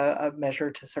sort of a measure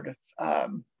to sort of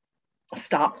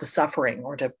stop the suffering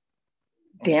or to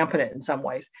dampen it in some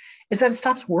ways, is that it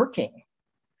stops working.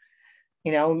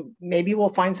 Maybe we'll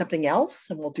find something else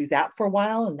and we'll do that for a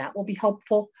while and that will be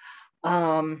helpful.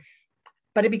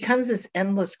 But it becomes this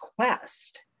endless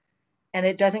quest and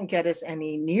it doesn't get us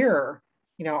any nearer,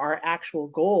 our actual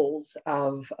goals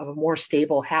of a more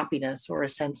stable happiness or a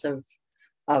sense of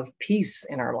peace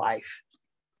in our life.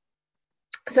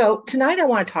 So tonight I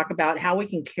want to talk about how we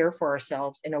can care for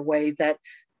ourselves in a way that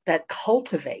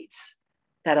cultivates,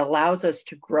 that allows us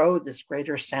to grow this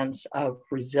greater sense of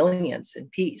resilience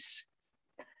and peace.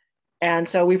 And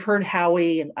so we've heard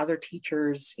Howie and other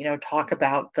teachers, talk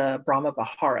about the Brahma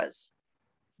Viharas,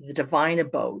 the divine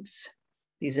abodes,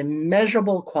 these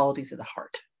immeasurable qualities of the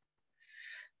heart.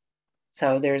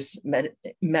 So there's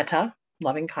metta,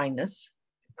 loving kindness,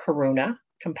 karuna,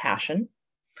 compassion,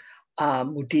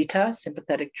 mudita,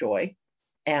 sympathetic joy,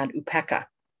 and upekkha,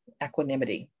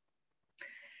 equanimity.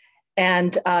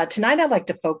 And tonight I'd like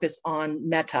to focus on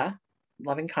metta,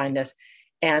 loving kindness,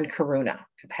 and karuna,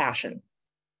 compassion.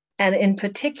 And in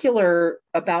particular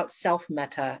about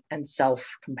self-metta and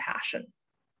self-compassion.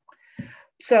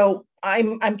 So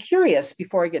I'm curious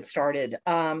before I get started,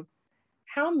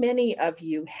 how many of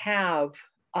you have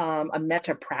a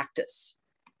metta practice?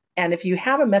 And if you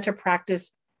have a metta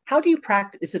practice, how do you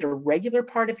practice? Is it a regular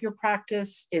part of your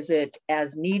practice? Is it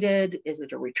as needed? Is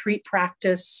it a retreat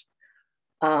practice?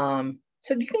 So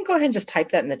you can go ahead and just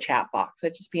type that in the chat box.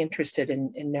 I'd just be interested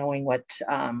in knowing what,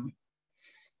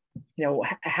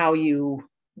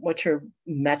 what your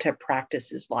metta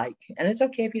practice is like. And it's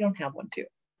okay if you don't have one too.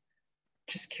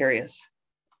 Just curious.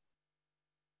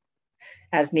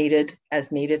 As needed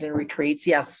in retreats.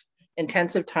 Yes.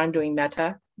 Intensive time doing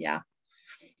metta. Yeah.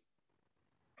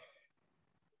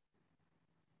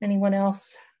 Anyone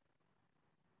else?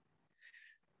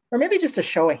 Or maybe just a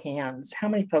show of hands. How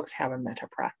many folks have a metta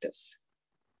practice?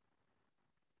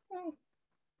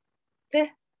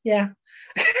 Yeah.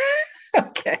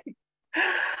 Okay.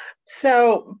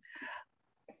 So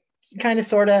kind of,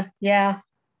 sort of, yeah.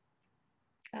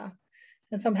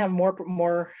 And some have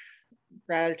more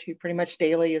gratitude pretty much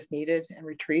daily as needed, and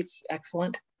retreats.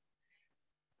 Excellent.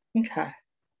 Okay.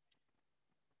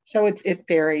 So it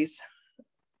varies.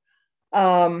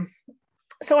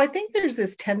 So I think there's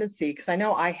this tendency, because I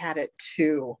know I had it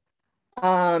too,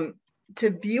 to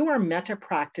view our metta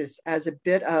practice as a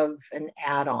bit of an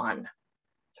add-on,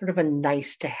 sort of a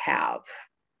nice to have.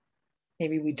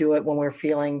 Maybe we do it when we're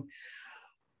feeling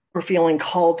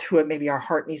called to it. Maybe our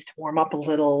heart needs to warm up a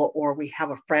little, or we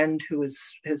have a friend who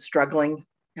is struggling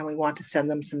and we want to send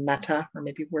them some metta, or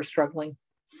maybe we're struggling.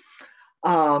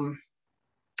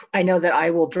 I know that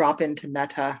I will drop into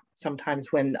metta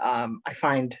sometimes when I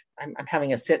find I'm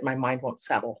having a sit and my mind won't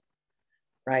settle,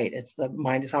 right? The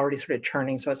mind is already sort of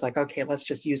churning. So it's like, okay, let's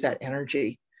just use that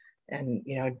energy and,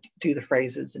 do the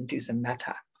phrases and do some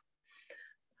metta.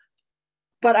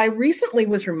 But I recently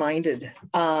was reminded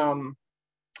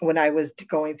when I was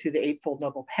going through the Eightfold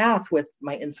Noble Path with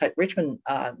my Insight Richmond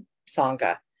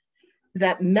Sangha,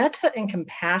 that metta and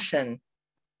compassion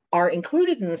are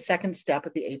included in the second step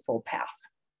of the Eightfold Path.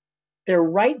 They're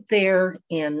right there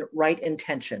in right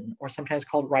intention, or sometimes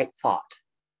called right thought,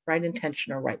 right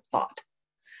intention or right thought.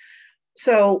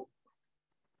 So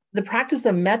the practice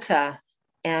of metta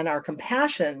and our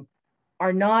compassion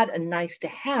are not a nice to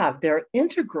have. They're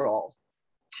integral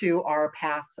to our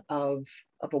path of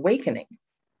awakening.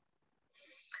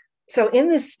 So in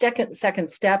this second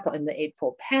step in the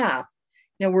Eightfold Path,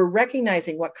 we're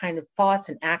recognizing what kind of thoughts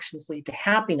and actions lead to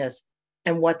happiness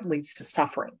and what leads to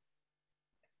suffering.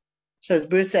 So as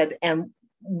Buddha said, and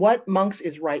what, monks,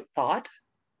 is right thought?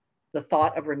 The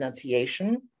thought of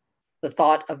renunciation, the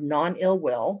thought of non-ill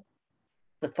will,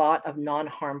 the thought of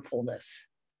non-harmfulness.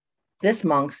 This,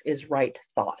 monks, is right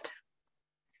thought.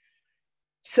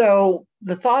 So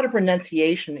the thought of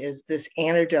renunciation is this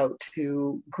antidote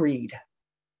to greed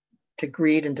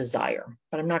and desire,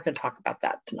 but I'm not going to talk about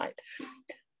that tonight.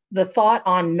 The thought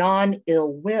on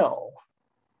non-ill will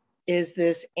is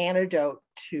this antidote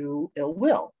to ill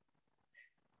will.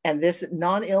 And this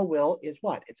non-ill will is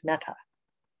what? It's metta,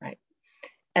 right?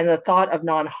 And the thought of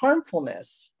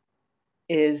non-harmfulness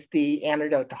is the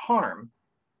antidote to harm,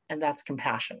 and that's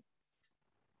compassion.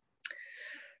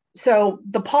 So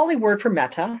the Pali word for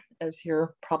metta, as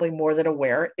you're probably more than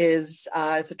aware, is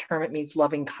as a term, it means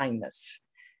loving kindness.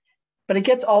 But it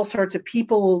gets all sorts of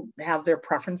people have their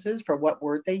preferences for what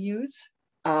word they use.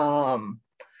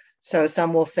 So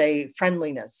some will say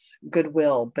friendliness,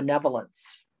 goodwill,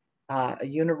 benevolence, a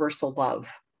universal love.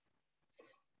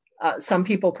 Some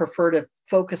people prefer to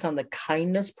focus on the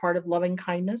kindness part of loving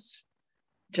kindness,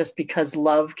 just because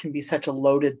love can be such a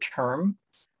loaded term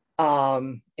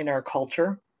in our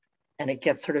culture, and it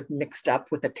gets sort of mixed up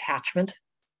with attachment.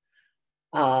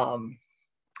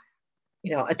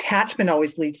 Attachment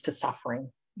always leads to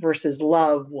suffering, versus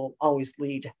love will always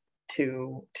lead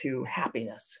to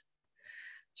happiness.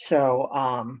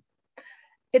 So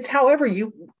it's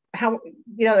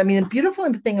the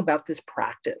beautiful thing about this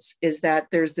practice is that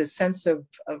there's this sense of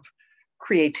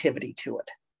creativity to it.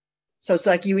 So it's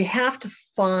like you have to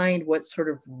find what sort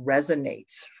of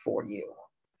resonates for you.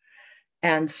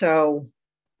 And so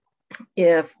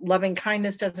if loving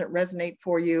kindness doesn't resonate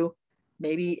for you,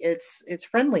 maybe it's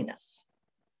friendliness.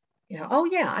 Oh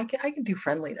yeah, I can do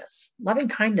friendliness. Loving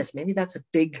kindness, maybe that's a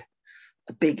big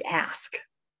ask.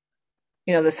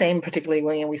 The same particularly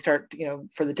when we start,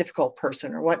 for the difficult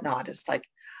person or whatnot, it's like,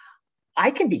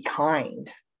 I can be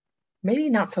kind, maybe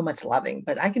not so much loving,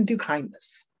 but I can do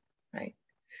kindness, right?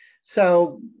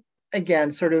 So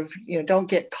again, sort of, don't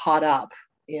get caught up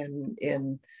in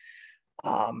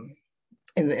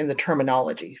the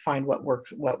terminology. Find what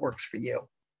works for you.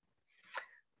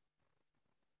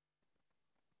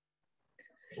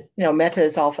 Metta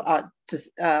is also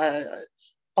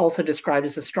described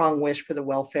as a strong wish for the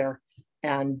welfare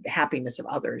and happiness of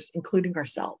others, including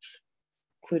ourselves.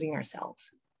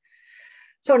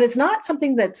 So, and it's not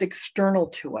something that's external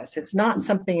to us. It's not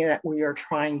something that we are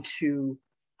trying to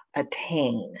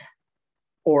attain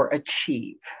or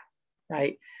achieve,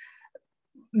 right?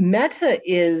 Metta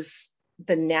is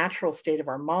the natural state of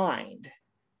our mind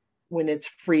when it's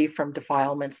free from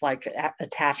defilements like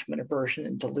attachment, aversion,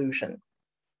 and delusion,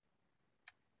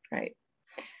 right?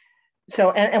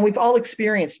 So, and we've all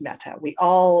experienced metta.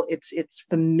 It's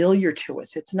familiar to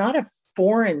us. It's not a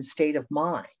foreign state of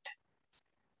mind.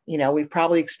 We've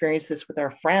probably experienced this with our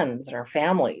friends and our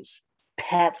families.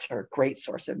 Pets are a great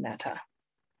source of metta,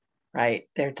 right?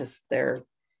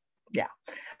 Yeah.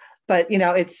 But,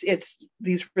 it's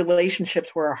these relationships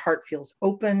where our heart feels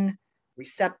open,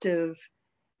 receptive,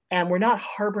 and we're not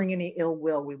harboring any ill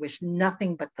will. We wish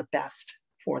nothing but the best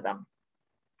for them.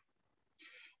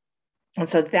 And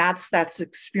so that's the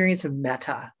experience of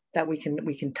metta that we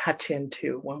can touch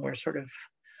into when we're sort of,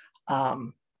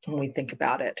 when we think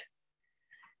about it.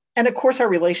 And of course,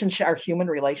 our human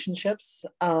relationships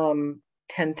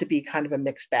tend to be kind of a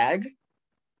mixed bag.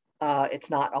 It's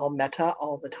not all metta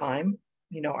all the time.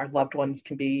 Our loved ones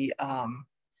can be,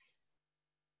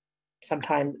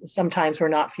 sometimes we're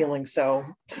not feeling so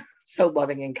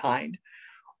loving and kind,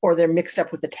 or they're mixed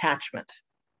up with attachment,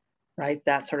 right?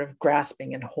 That sort of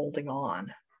grasping and holding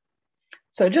on.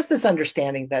 So just this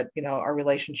understanding that, our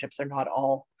relationships are not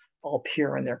all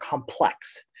pure and they're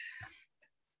complex.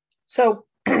 So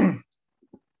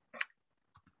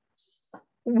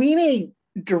we may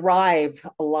derive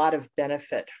a lot of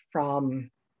benefit from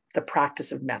the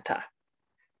practice of metta.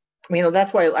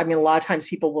 That's why, a lot of times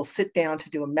people will sit down to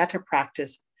do a metta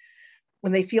practice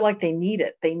when they feel like they need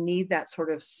it. They need that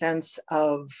sort of sense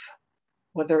of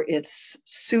whether it's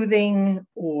soothing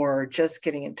or just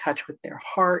getting in touch with their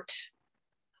heart,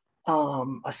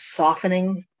 a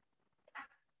softening.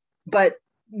 But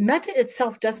metta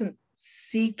itself doesn't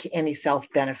seek any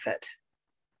self-benefit.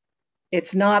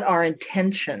 It's not our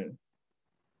intention,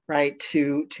 right,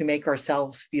 to make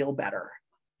ourselves feel better.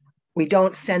 We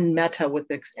don't send metta with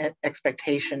the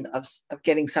expectation of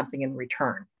getting something in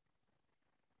return,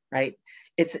 right?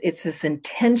 It's this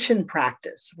intention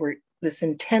practice, where this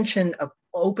intention of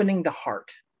opening the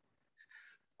heart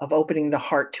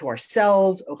to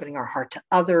ourselves, opening our heart to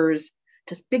others,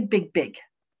 just big,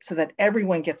 so that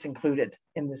everyone gets included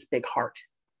in this big heart.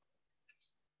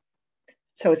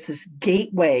 So it's this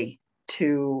gateway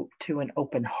to an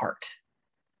open heart.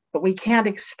 But we can't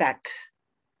expect,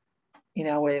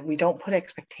 we don't put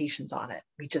expectations on it.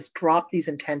 We just drop these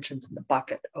intentions in the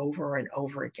bucket over and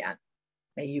over again.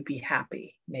 May you be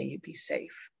happy. May you be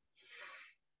safe.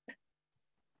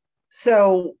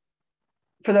 So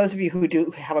for those of you who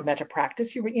do have a metta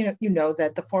practice, you know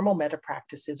that the formal metta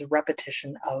practice is a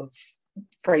repetition of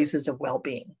phrases of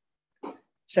well-being.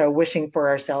 So wishing for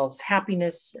ourselves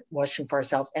happiness, wishing for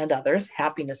ourselves and others,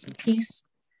 happiness and peace,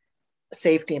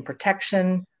 safety and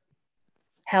protection,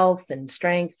 health and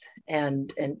strength,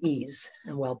 and ease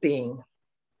and well-being.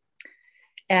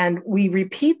 And we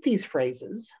repeat these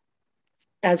phrases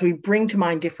as we bring to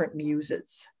mind different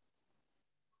muses.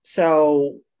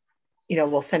 So,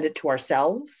 we'll send it to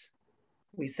ourselves.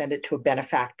 We send it to a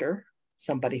benefactor,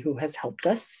 somebody who has helped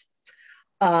us,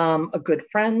 a good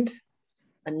friend,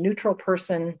 a neutral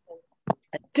person,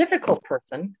 a difficult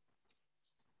person,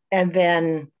 and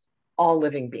then all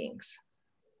living beings,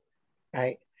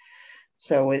 right?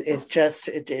 So it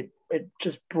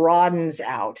just broadens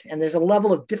out, and there's a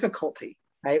level of difficulty,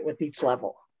 right, with each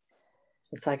level.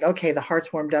 It's like, okay, the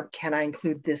heart's warmed up. Can I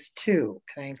include this too?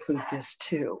 Can I include this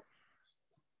too?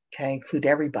 Can I include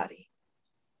everybody?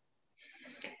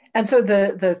 And so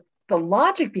the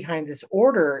logic behind this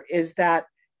order is that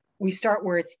we start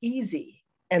where it's easy,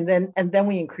 and then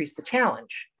we increase the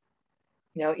challenge.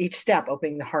 Each step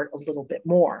opening the heart a little bit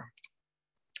more.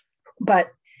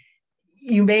 But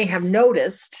you may have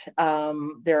noticed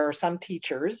there are some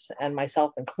teachers, and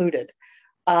myself included,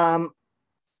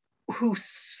 who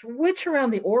switch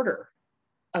around the order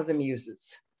of the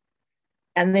muses.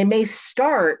 And they may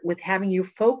start with having you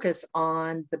focus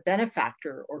on the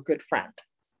benefactor or good friend,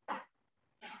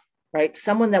 right?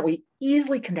 Someone that we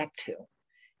easily connect to.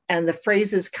 And the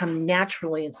phrases come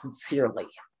naturally and sincerely.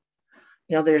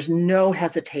 You know, there's no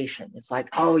hesitation. It's like,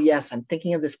 oh, yes, I'm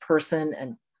thinking of this person,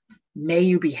 and may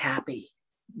you be happy.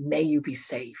 May you be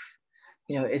safe.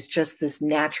 You know, it's just this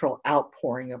natural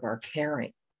outpouring of our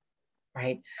caring,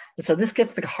 right? And so this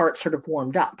gets the heart sort of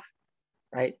warmed up,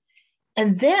 right?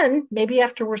 And then maybe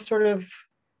after we're sort of,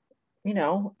 you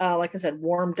know, like I said,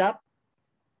 warmed up,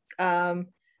 then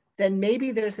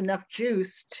maybe there's enough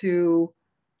juice to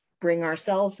bring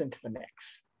ourselves into the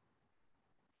mix,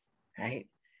 right?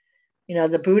 You know,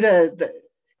 the Buddha,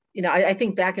 I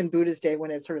think back in Buddha's day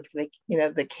when it sort of,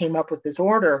 they came up with this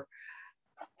order.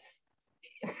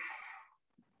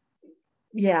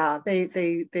 Yeah,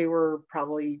 they were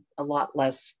probably a lot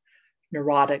less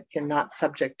neurotic and not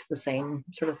subject to the same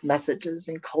sort of messages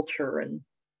and culture and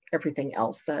everything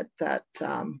else that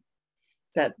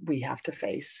we have to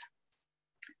face.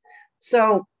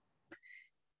 So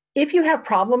if you have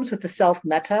problems with the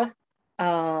self-metta,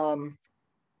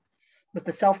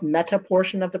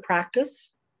 portion of the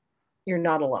practice, you're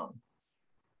not alone.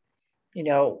 You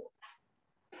know,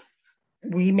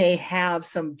 we may have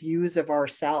some views of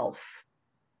ourselves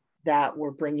that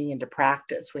we're bringing into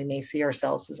practice. We may see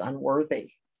ourselves as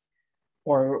unworthy,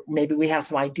 or maybe we have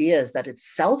some ideas that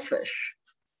it's selfish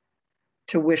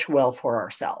to wish well for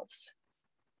ourselves,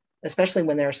 especially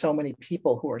when there are so many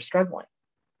people who are struggling.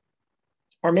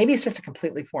 Or maybe it's just a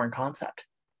completely foreign concept.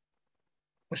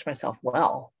 Wish myself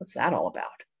well, what's that all about?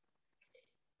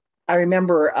 I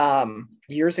remember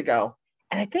years ago,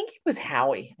 and I think it was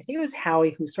Howie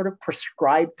who sort of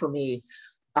prescribed for me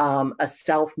a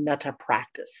self-metta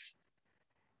practice.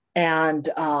 And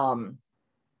because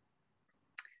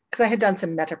I had done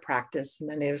some metta practice, and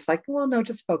then it was like, well, no,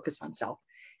 just focus on self.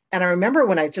 And I remember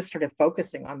when I just started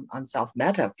focusing on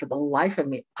self-metta, for the life of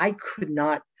me, I couldn't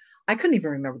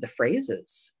even remember the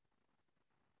phrases.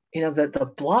 You know,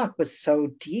 the block was so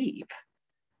deep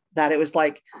that it was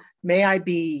like, may I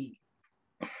be,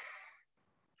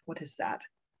 what is that?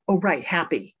 Oh, right,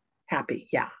 happy.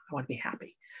 Yeah, I want to be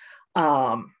happy.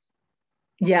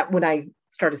 Yet when I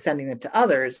started sending them to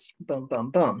others, boom,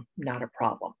 boom, boom, not a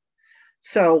problem.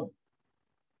 So,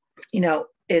 you know,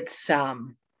 it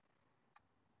can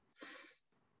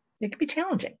be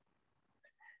challenging.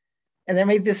 And there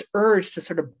may be this urge to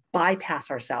sort of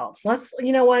bypass ourselves.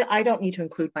 You know what? I don't need to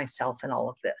include myself in all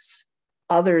of this.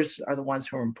 Others are the ones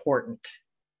who are important.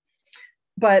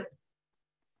 But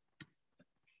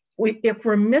if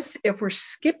we're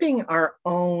skipping our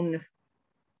own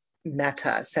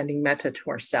metta, sending metta to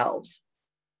ourselves,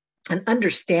 and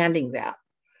understanding that,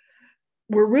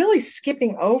 we're really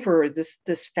skipping over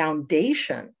this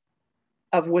foundation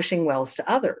of wishing wells to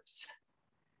others.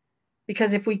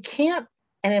 Because if we can't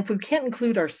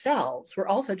include ourselves, we're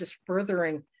also just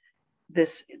furthering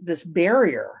this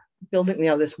barrier, building, you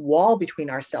know, this wall between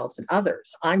ourselves and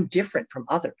others. I'm different from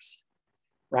others,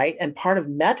 right? And part of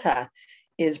metta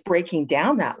is breaking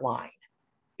down that line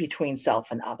between self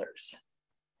and others.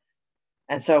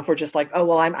 And so if we're just like, oh,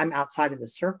 well, I'm outside of the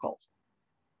circle,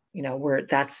 you know,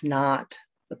 that's not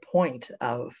the point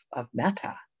of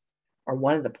metta, or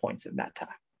one of the points of metta.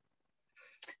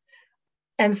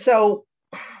 And so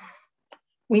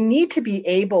we need to be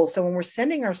able, so when we're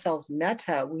sending ourselves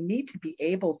metta, we need to be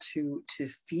able to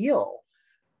feel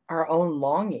our own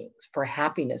longings for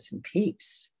happiness and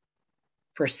peace,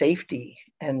 for safety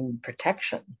and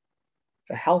protection,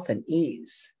 for health and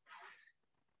ease.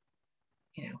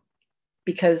 You know,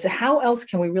 because how else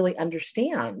can we really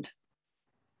understand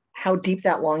how deep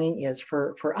that longing is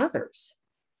for others?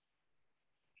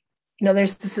 You know,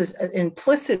 there's this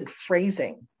implicit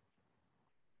phrasing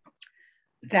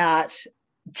that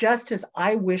just as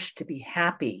I wish to be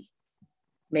happy,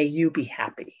 may you be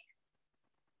happy.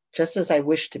 Just as I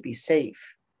wish to be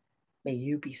safe, may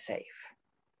you be safe.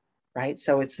 Right?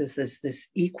 So it's this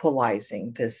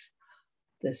equalizing, this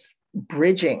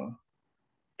bridging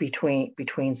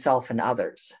between self and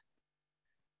others.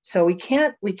 So we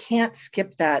can't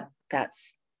skip that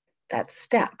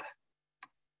step.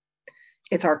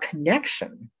 It's our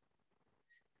connection,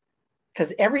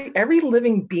 because every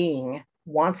living being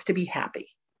wants to be happy,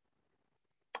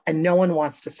 and no one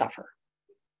wants to suffer.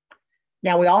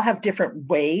 Now, we all have different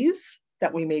ways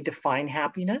that we may define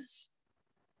happiness,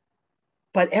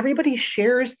 but everybody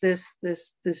shares this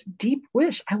deep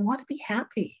wish. I want to be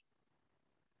happy.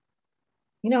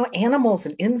 animals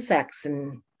and insects,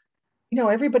 and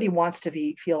everybody wants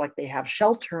to feel like they have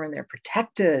shelter and they're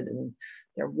protected and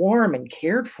they're warm and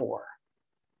cared for.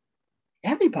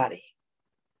 Everybody,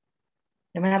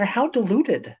 no matter how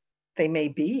deluded they may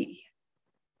be.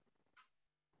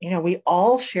 We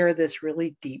all share this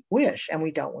really deep wish, and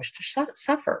we don't wish to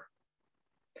suffer.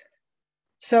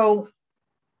 So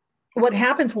what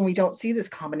happens when we don't see this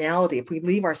commonality, if we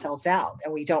leave ourselves out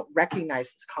and we don't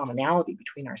recognize this commonality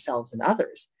between ourselves and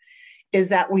others, is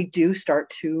that we do start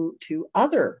to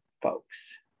other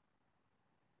folks,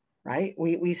 right?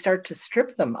 We start to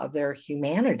strip them of their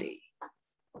humanity.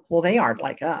 Well, they aren't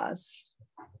like us,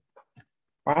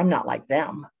 or I'm not like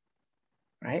them,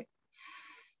 right?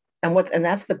 And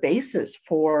that's the basis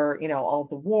for all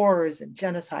the wars and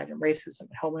genocide and racism and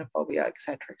homophobia, et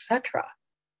cetera,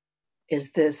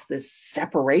 is this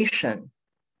separation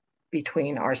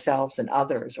between ourselves and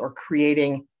others, or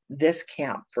creating this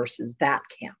camp versus that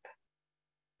camp.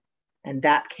 And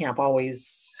that camp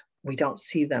always, we don't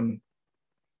see them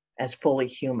as fully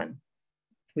human.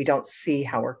 We don't see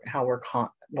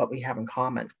what we have in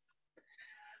common.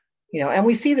 And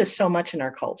we see this so much in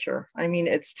our culture. I mean,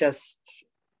 it's just,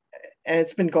 and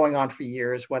it's been going on for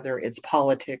years, whether it's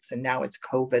politics and now it's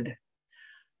COVID.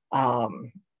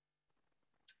 And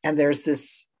there's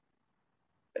this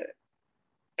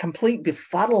complete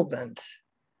befuddlement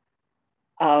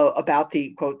about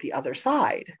the, quote, the other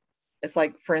side. It's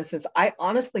like, for instance, I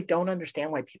honestly don't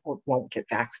understand why people won't get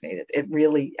vaccinated.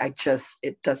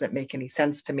 It doesn't make any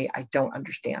sense to me. I don't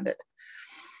understand it.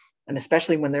 And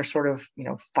especially when they're sort of,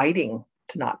 fighting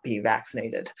to not be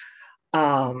vaccinated.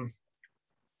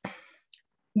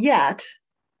 Yet,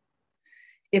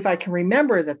 if I can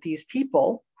remember that these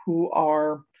people who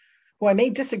I may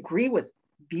disagree with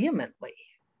vehemently,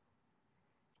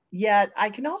 yet I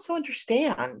can also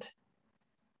understand,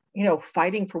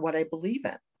 fighting for what I believe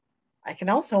in. I can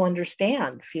also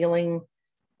understand feeling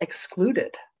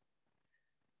excluded.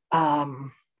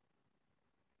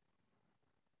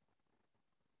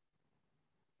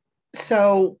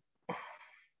 So,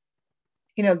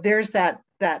 there's that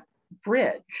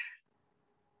bridge.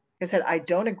 Like I said, I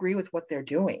don't agree with what they're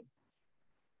doing,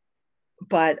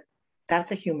 but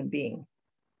that's a human being.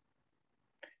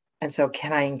 And so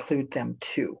can I include them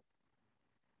too?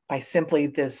 By simply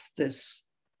this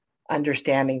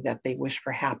understanding that they wish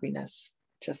for happiness,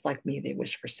 just like me, they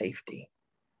wish for safety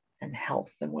and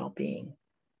health and well-being.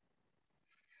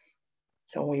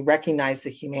 So when we recognize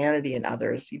the humanity in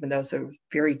others, even those that are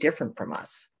very different from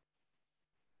us,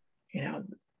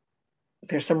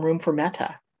 there's some room for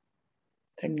metta.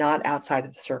 They're not outside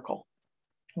of the circle.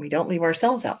 We don't leave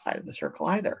ourselves outside of the circle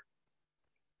either.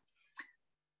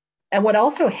 And what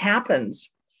also happens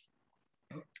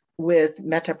with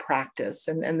metta practice,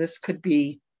 and this could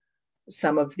be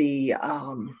some of the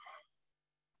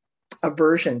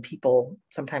aversion people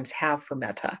sometimes have for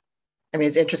metta. I mean,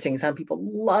 it's interesting. Some people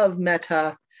love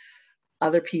metta.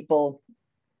 Other people,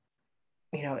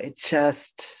 it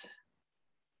just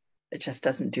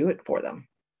doesn't do it for them.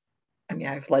 I mean,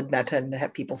 I've led metta and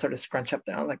have people sort of scrunch up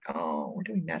there. I'm like, oh, we're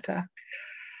doing metta.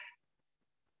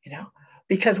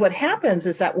 Because what happens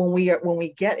is that when we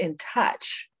get in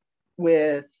touch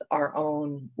with our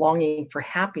own longing for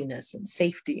happiness and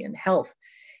safety and health,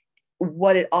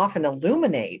 what it often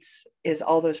illuminates is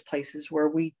all those places where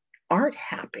we aren't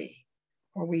happy,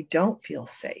 or we don't feel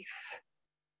safe,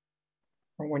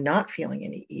 or we're not feeling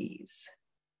any ease,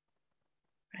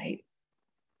 right?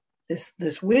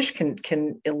 This wish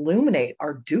can illuminate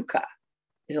our dukkha.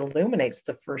 It illuminates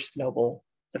the first noble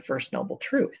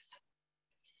truth.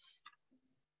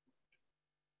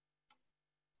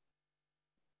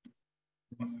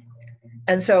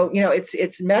 And so,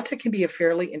 it's metta can be a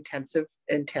fairly intensive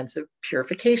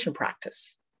purification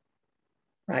practice,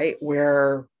 right?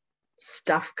 Where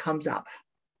stuff comes up,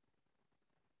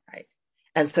 right?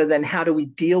 And so then how do we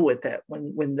deal with it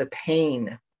when the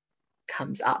pain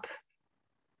comes up?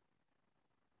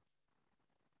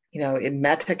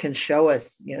 Metta can show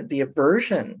us, the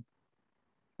aversion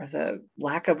or the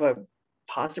lack of a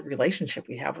positive relationship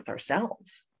we have with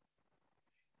ourselves.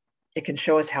 It can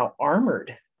show us how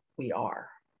armored we are.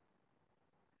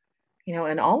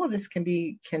 And all of this can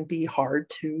be hard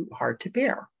to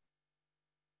bear.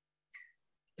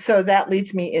 So that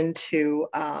leads me into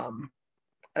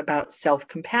about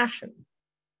self-compassion,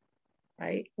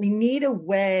 right? We need a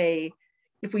way.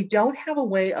 If we don't have a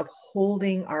way of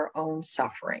holding our own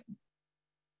suffering,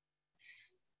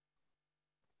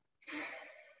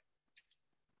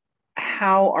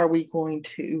 how are we going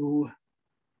to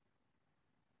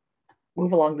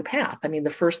move along the path. I mean, the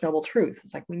first noble truth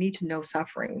is like we need to know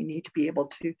suffering. We need to be able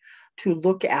to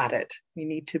look at it. We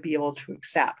need to be able to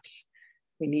accept.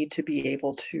 We need to be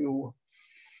able to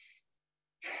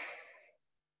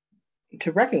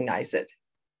recognize it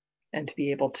and to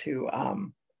be able to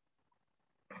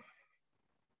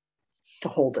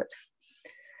hold it.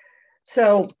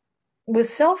 So with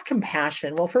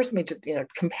self-compassion, well, first, let me just,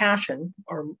 compassion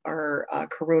or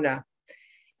karuna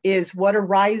is what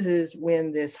arises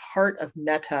when this heart of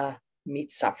metta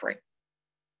meets suffering,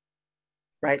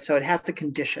 right? So it has the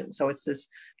condition. So it's this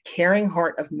caring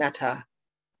heart of metta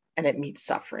and it meets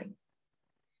suffering.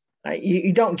 Right?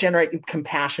 You don't generate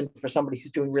compassion for somebody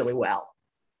who's doing really well,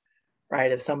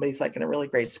 right? If somebody's like in a really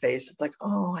great space, it's like,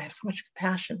 oh, I have so much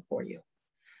compassion for you.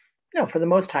 No, for the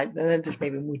most part, then there's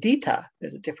maybe mudita,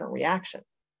 there's a different reaction.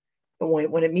 But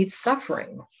when it meets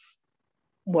suffering,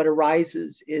 what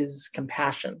arises is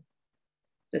compassion,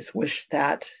 this wish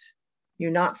that you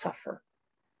not suffer,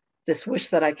 this wish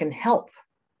that I can help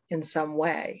in some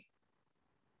way,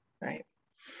 right?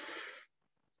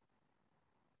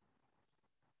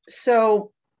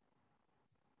 So,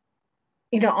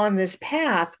 on this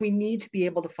path, we need to be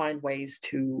able to find ways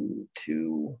to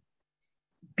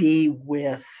be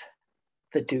with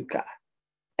the dukkha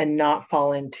and not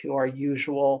fall into our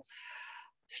usual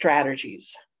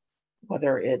strategies,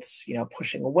 whether it's,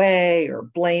 pushing away or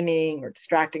blaming or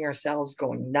distracting ourselves,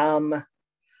 going numb,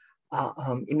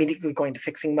 immediately going to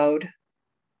fixing mode,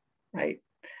 right?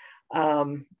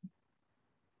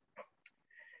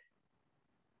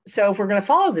 So if we're going to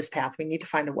follow this path, we need to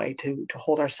find a way to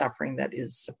hold our suffering that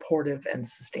is supportive and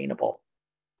sustainable.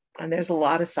 And there's a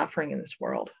lot of suffering in this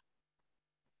world.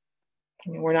 I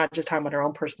mean, we're not just talking about our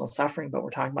own personal suffering, but we're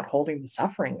talking about holding the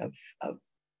suffering of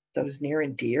those near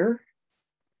and dear,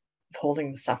 of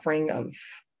holding the suffering of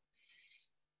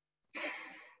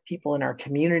people in our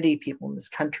community, people in this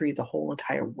country, the whole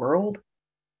entire world,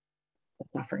 the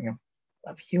suffering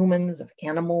of humans, of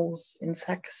animals,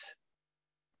 insects.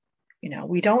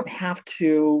 We don't have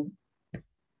to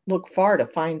look far to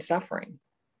find suffering.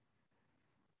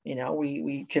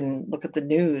 We can look at the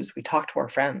news, we talk to our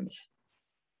friends.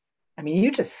 I mean,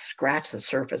 you just scratch the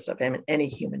surface of any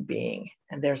human being,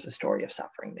 and there's a story of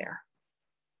suffering there.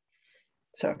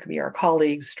 So it could be our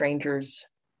colleagues, strangers,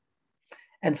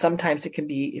 and sometimes it can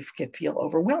feel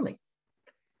overwhelming.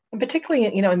 And particularly,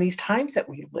 in these times that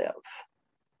we live,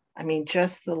 I mean,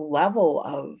 just the level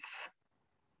of,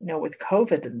 with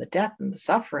COVID and the death and the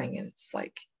suffering, and it's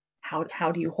like,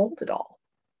 how do you hold it all?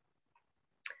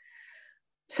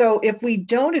 So if we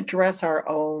don't address our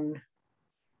own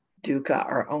dukkha,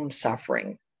 our own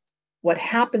suffering, what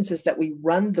happens is that we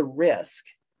run the risk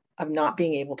of not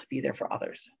being able to be there for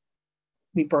others.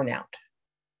 We burn out.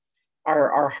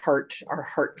 Our heart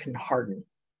can harden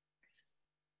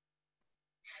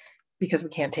because we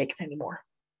can't take it anymore.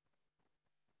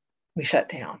 We shut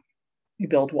down. We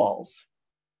build walls.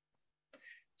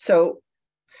 So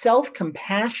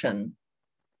self-compassion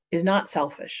is not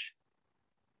selfish.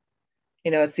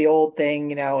 It's the old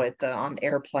thing, on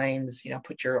airplanes,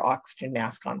 put your oxygen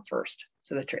mask on first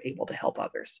so that you're able to help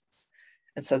others.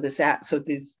 And so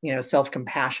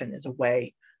self-compassion is a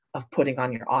way of putting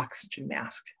on your oxygen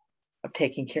mask, of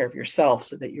taking care of yourself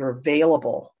so that you're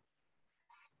available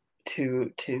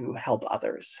to help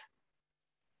others.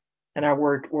 And our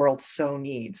world so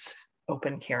needs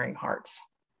open, caring hearts,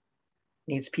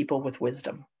 needs people with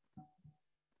wisdom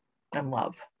and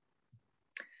love.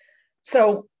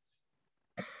 So,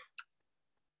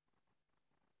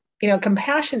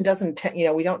 compassion doesn't,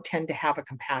 we don't tend to have a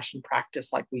compassion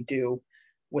practice like we do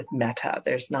with metta.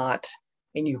 There's not,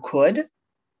 and you could,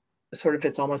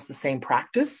 it's almost the same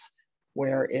practice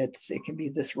where it can be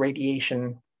this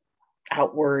radiation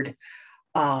outward.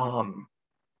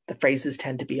 The phrases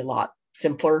tend to be a lot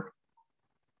simpler.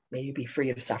 May you be free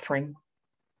of suffering.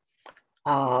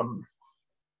 I've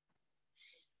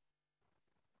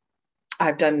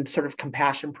done sort of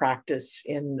compassion practice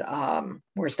in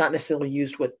where it's not necessarily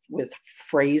used with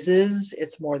phrases.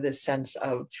 It's more this sense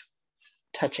of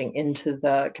touching into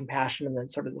the compassion and then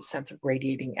sort of the sense of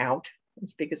radiating out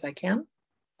as big as I can.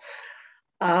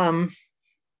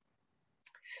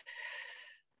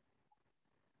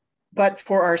 But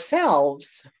for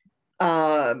ourselves,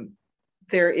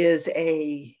 there is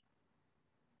a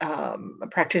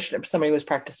practitioner, somebody who was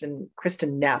practicing,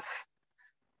 Kristen Neff,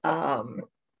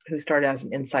 who started as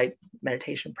an insight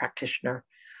meditation practitioner,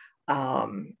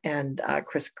 and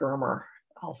Chris Germer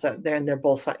also. They're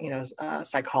both,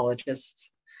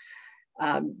 psychologists.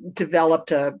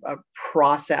 Developed a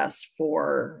process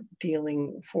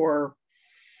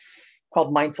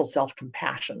called mindful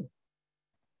self-compassion.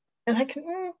 And I can,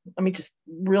 let me just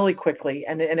really quickly,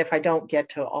 and if I don't get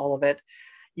to all of it,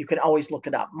 you can always look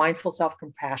it up. Mindful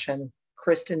Self-Compassion,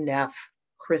 Kristen Neff,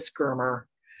 Chris Germer.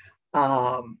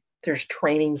 There's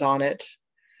trainings on it,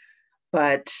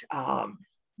 but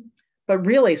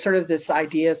really sort of this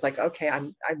idea is like, okay,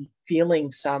 I'm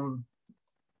feeling some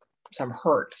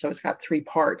hurt. So it's got 3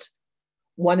 parts.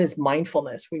 One is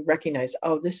mindfulness. We recognize,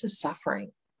 oh, this is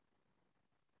suffering.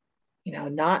 You know,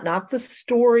 not the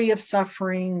story of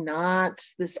suffering, not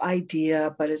this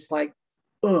idea, but it's like,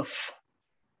 oof,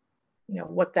 you know,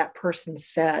 what that person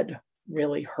said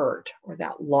really hurt, or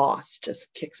that loss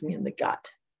just kicks me in the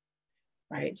gut,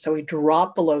 right? So we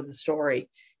drop below the story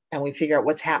and we figure out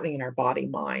what's happening in our body,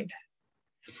 mind.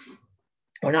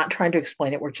 We're not trying to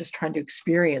explain it. We're just trying to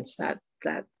experience that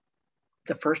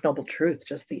the first noble truth,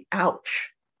 just the ouch.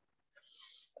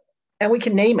 And we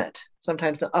can name it.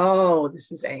 Sometimes, oh,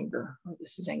 this is anger, or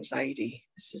this is anxiety,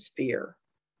 this is fear.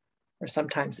 Or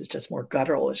sometimes it's just more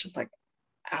guttural. It's just like,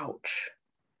 ouch,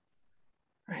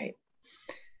 right?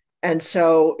 And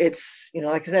so it's, you know,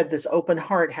 like I said, this open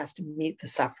heart has to meet the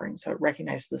suffering. So it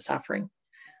recognizes the suffering.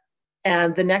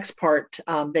 And the next part,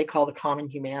 they call the common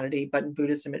humanity, but in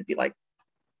Buddhism, it'd be like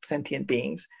sentient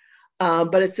beings.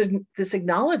 But it's this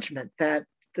acknowledgement, that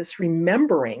this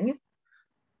remembering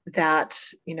that,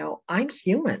 you know, I'm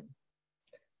human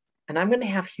and I'm going to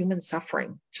have human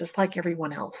suffering just like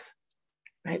everyone else,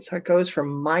 right? So it goes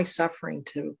from my suffering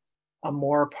to a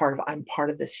more part of, I'm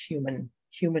part of this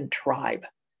human tribe.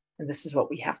 And this is what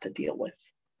we have to deal with.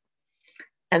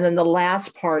 And then the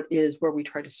last part is where we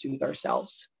try to soothe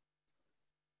ourselves,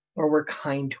 or we're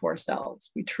kind to ourselves.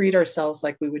 We treat ourselves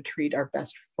like we would treat our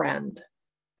best friend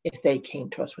if they came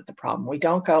to us with a problem. We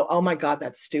don't go, oh my God,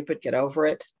 that's stupid, get over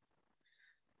it.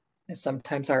 And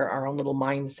sometimes our own little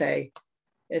minds say,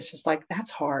 it's just like, that's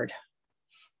hard.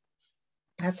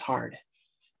 That's hard.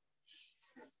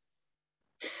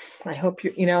 I hope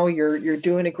you're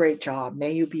doing a great job.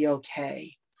 May you be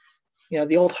okay. You know,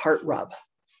 the old heart rub,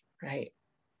 right,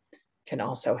 can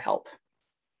also help.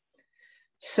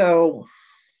 So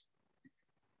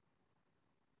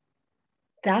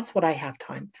that's what I have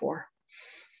time for.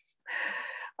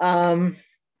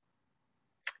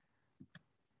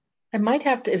 I might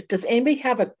have to, does anybody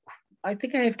have I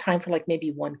think I have time for like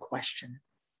maybe one question.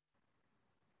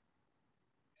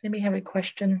 Does anybody have a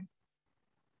question?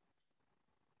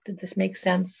 Did this make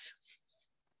sense?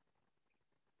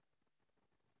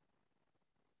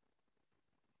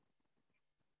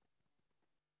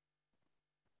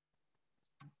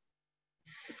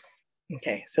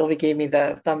 Okay, Sylvie gave me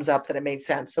the thumbs up that it made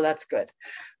sense, so that's good.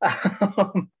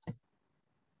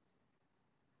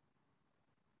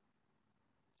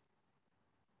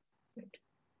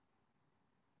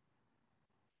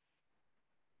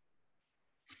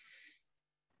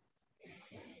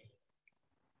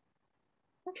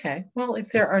 Okay, well, if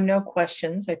there are no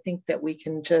questions, I think that we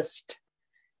can just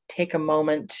take a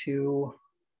moment to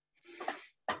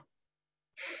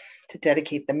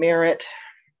dedicate the merit.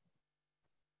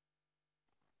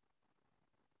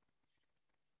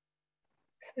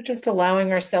 So just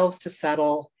allowing ourselves to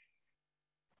settle,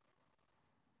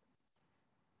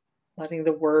 letting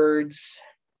the words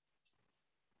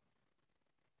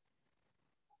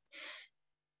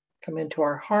come into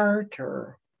our heart,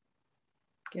 or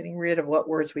getting rid of what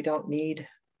words we don't need.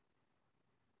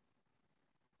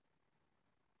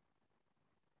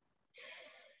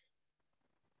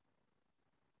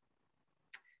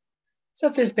 So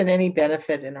if there's been any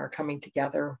benefit in our coming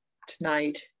together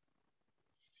tonight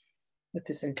with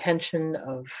this intention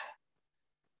of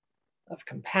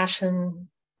compassion,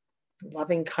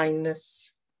 loving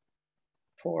kindness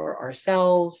for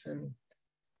ourselves and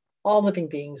all living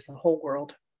beings, the whole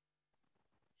world,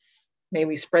 may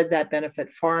we spread that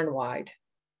benefit far and wide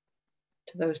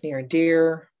to those near and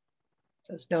dear,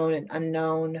 those known and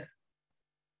unknown,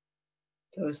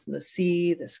 those in the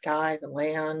sea, the sky, the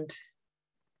land,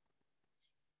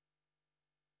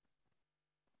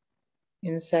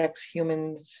 insects,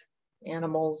 humans,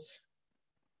 animals,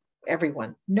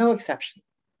 everyone, no exception.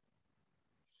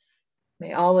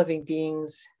 May all living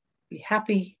beings be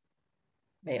happy.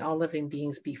 May all living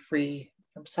beings be free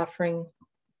from suffering.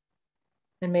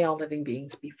 And may all living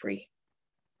beings be free.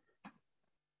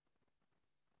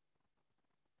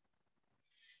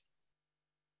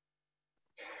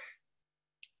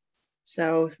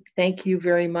 So thank you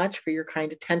very much for your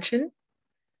kind attention.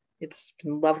 It's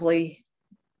been lovely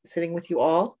sitting with you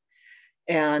all.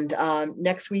 And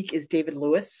next week is David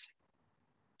Lewis.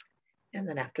 And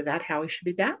then after that, Howie should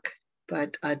be back.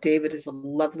 But David is a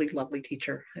lovely, lovely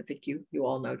teacher. I think you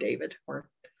all know David, or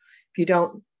if you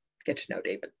don't, get to know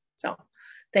David. So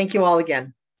thank you all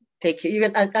again. Take care. You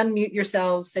can unmute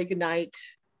yourselves, say goodnight.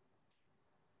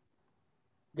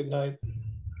 Good night.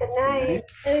 Good night.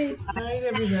 Good night,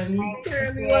 everybody.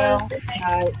 Well, good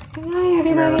night. Good night,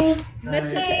 everybody. Metta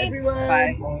to everyone.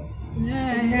 Bye. Good Good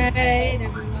night. night,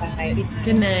 everyone.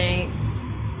 Good night.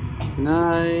 Good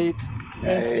night.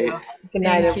 Thank you. Good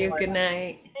night, Thank you. everyone. Good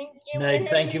night. Thank you. Night.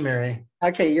 Thank you, Mary.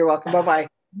 Okay, you're welcome. Bye-bye.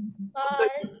 Bye.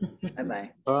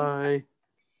 Bye-bye. Bye.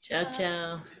 Ciao,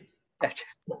 ciao.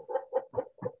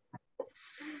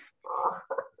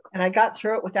 And I got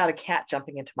through it without a cat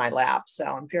jumping into my lap, so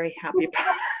I'm very happy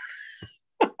about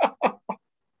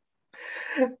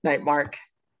it. Night, Mark.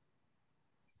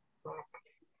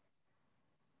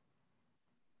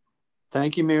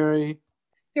 Thank you, Mary.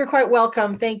 You're quite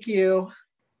welcome. Thank you.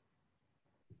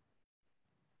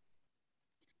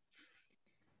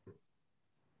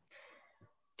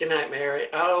 Good night, Mary.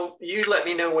 You let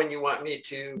me know when you want me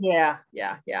to. Yeah.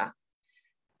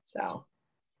 So,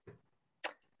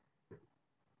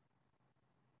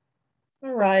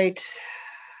 all right.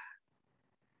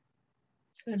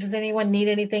 So does anyone need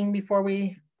anything before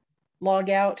we log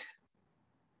out?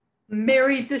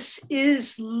 Mary, this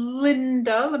is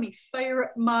Linda. Let me fire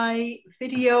up my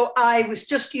video. I was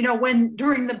just,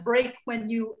 during the break, when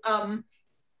you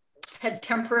had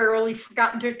temporarily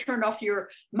forgotten to turn off your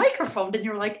microphone, and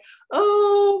you're like,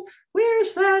 oh,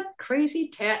 where's that crazy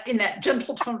cat in that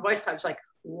gentle tone voice? I was like,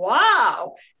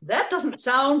 wow, that doesn't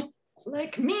sound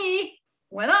like me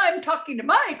when I'm talking to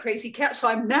my crazy cat. So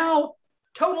I'm now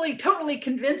totally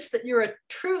convinced that you're a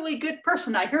truly good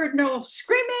person. I heard no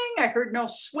screaming, I heard no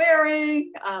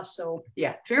swearing. So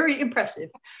yeah, very impressive.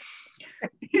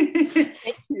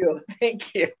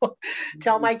 Thank you.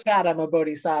 Tell my cat I'm a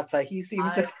bodhisattva. He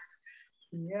seems to.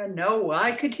 Yeah, no,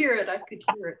 I could hear it.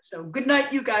 So good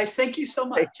night, you guys. Thank you so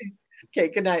much. Okay,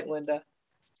 good night, Linda.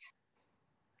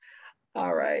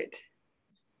 All right.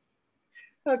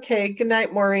 Okay, good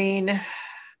night, Maureen.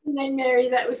 Good night, Mary.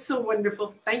 That was so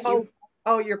wonderful. Thank you.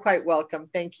 Oh, you're quite welcome.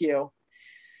 Thank you.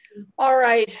 All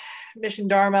right, Mission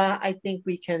Dharma. I think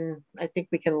we can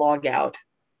log out.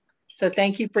 So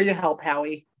thank you for your help,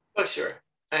 Howie. Oh, sure.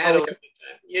 I had a lovely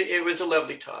time. It was a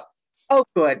lovely talk. Oh,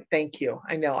 good. Thank you.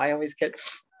 I know I always get,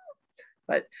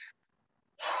 but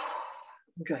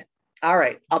good. All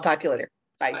right. I'll talk to you later.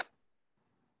 Bye.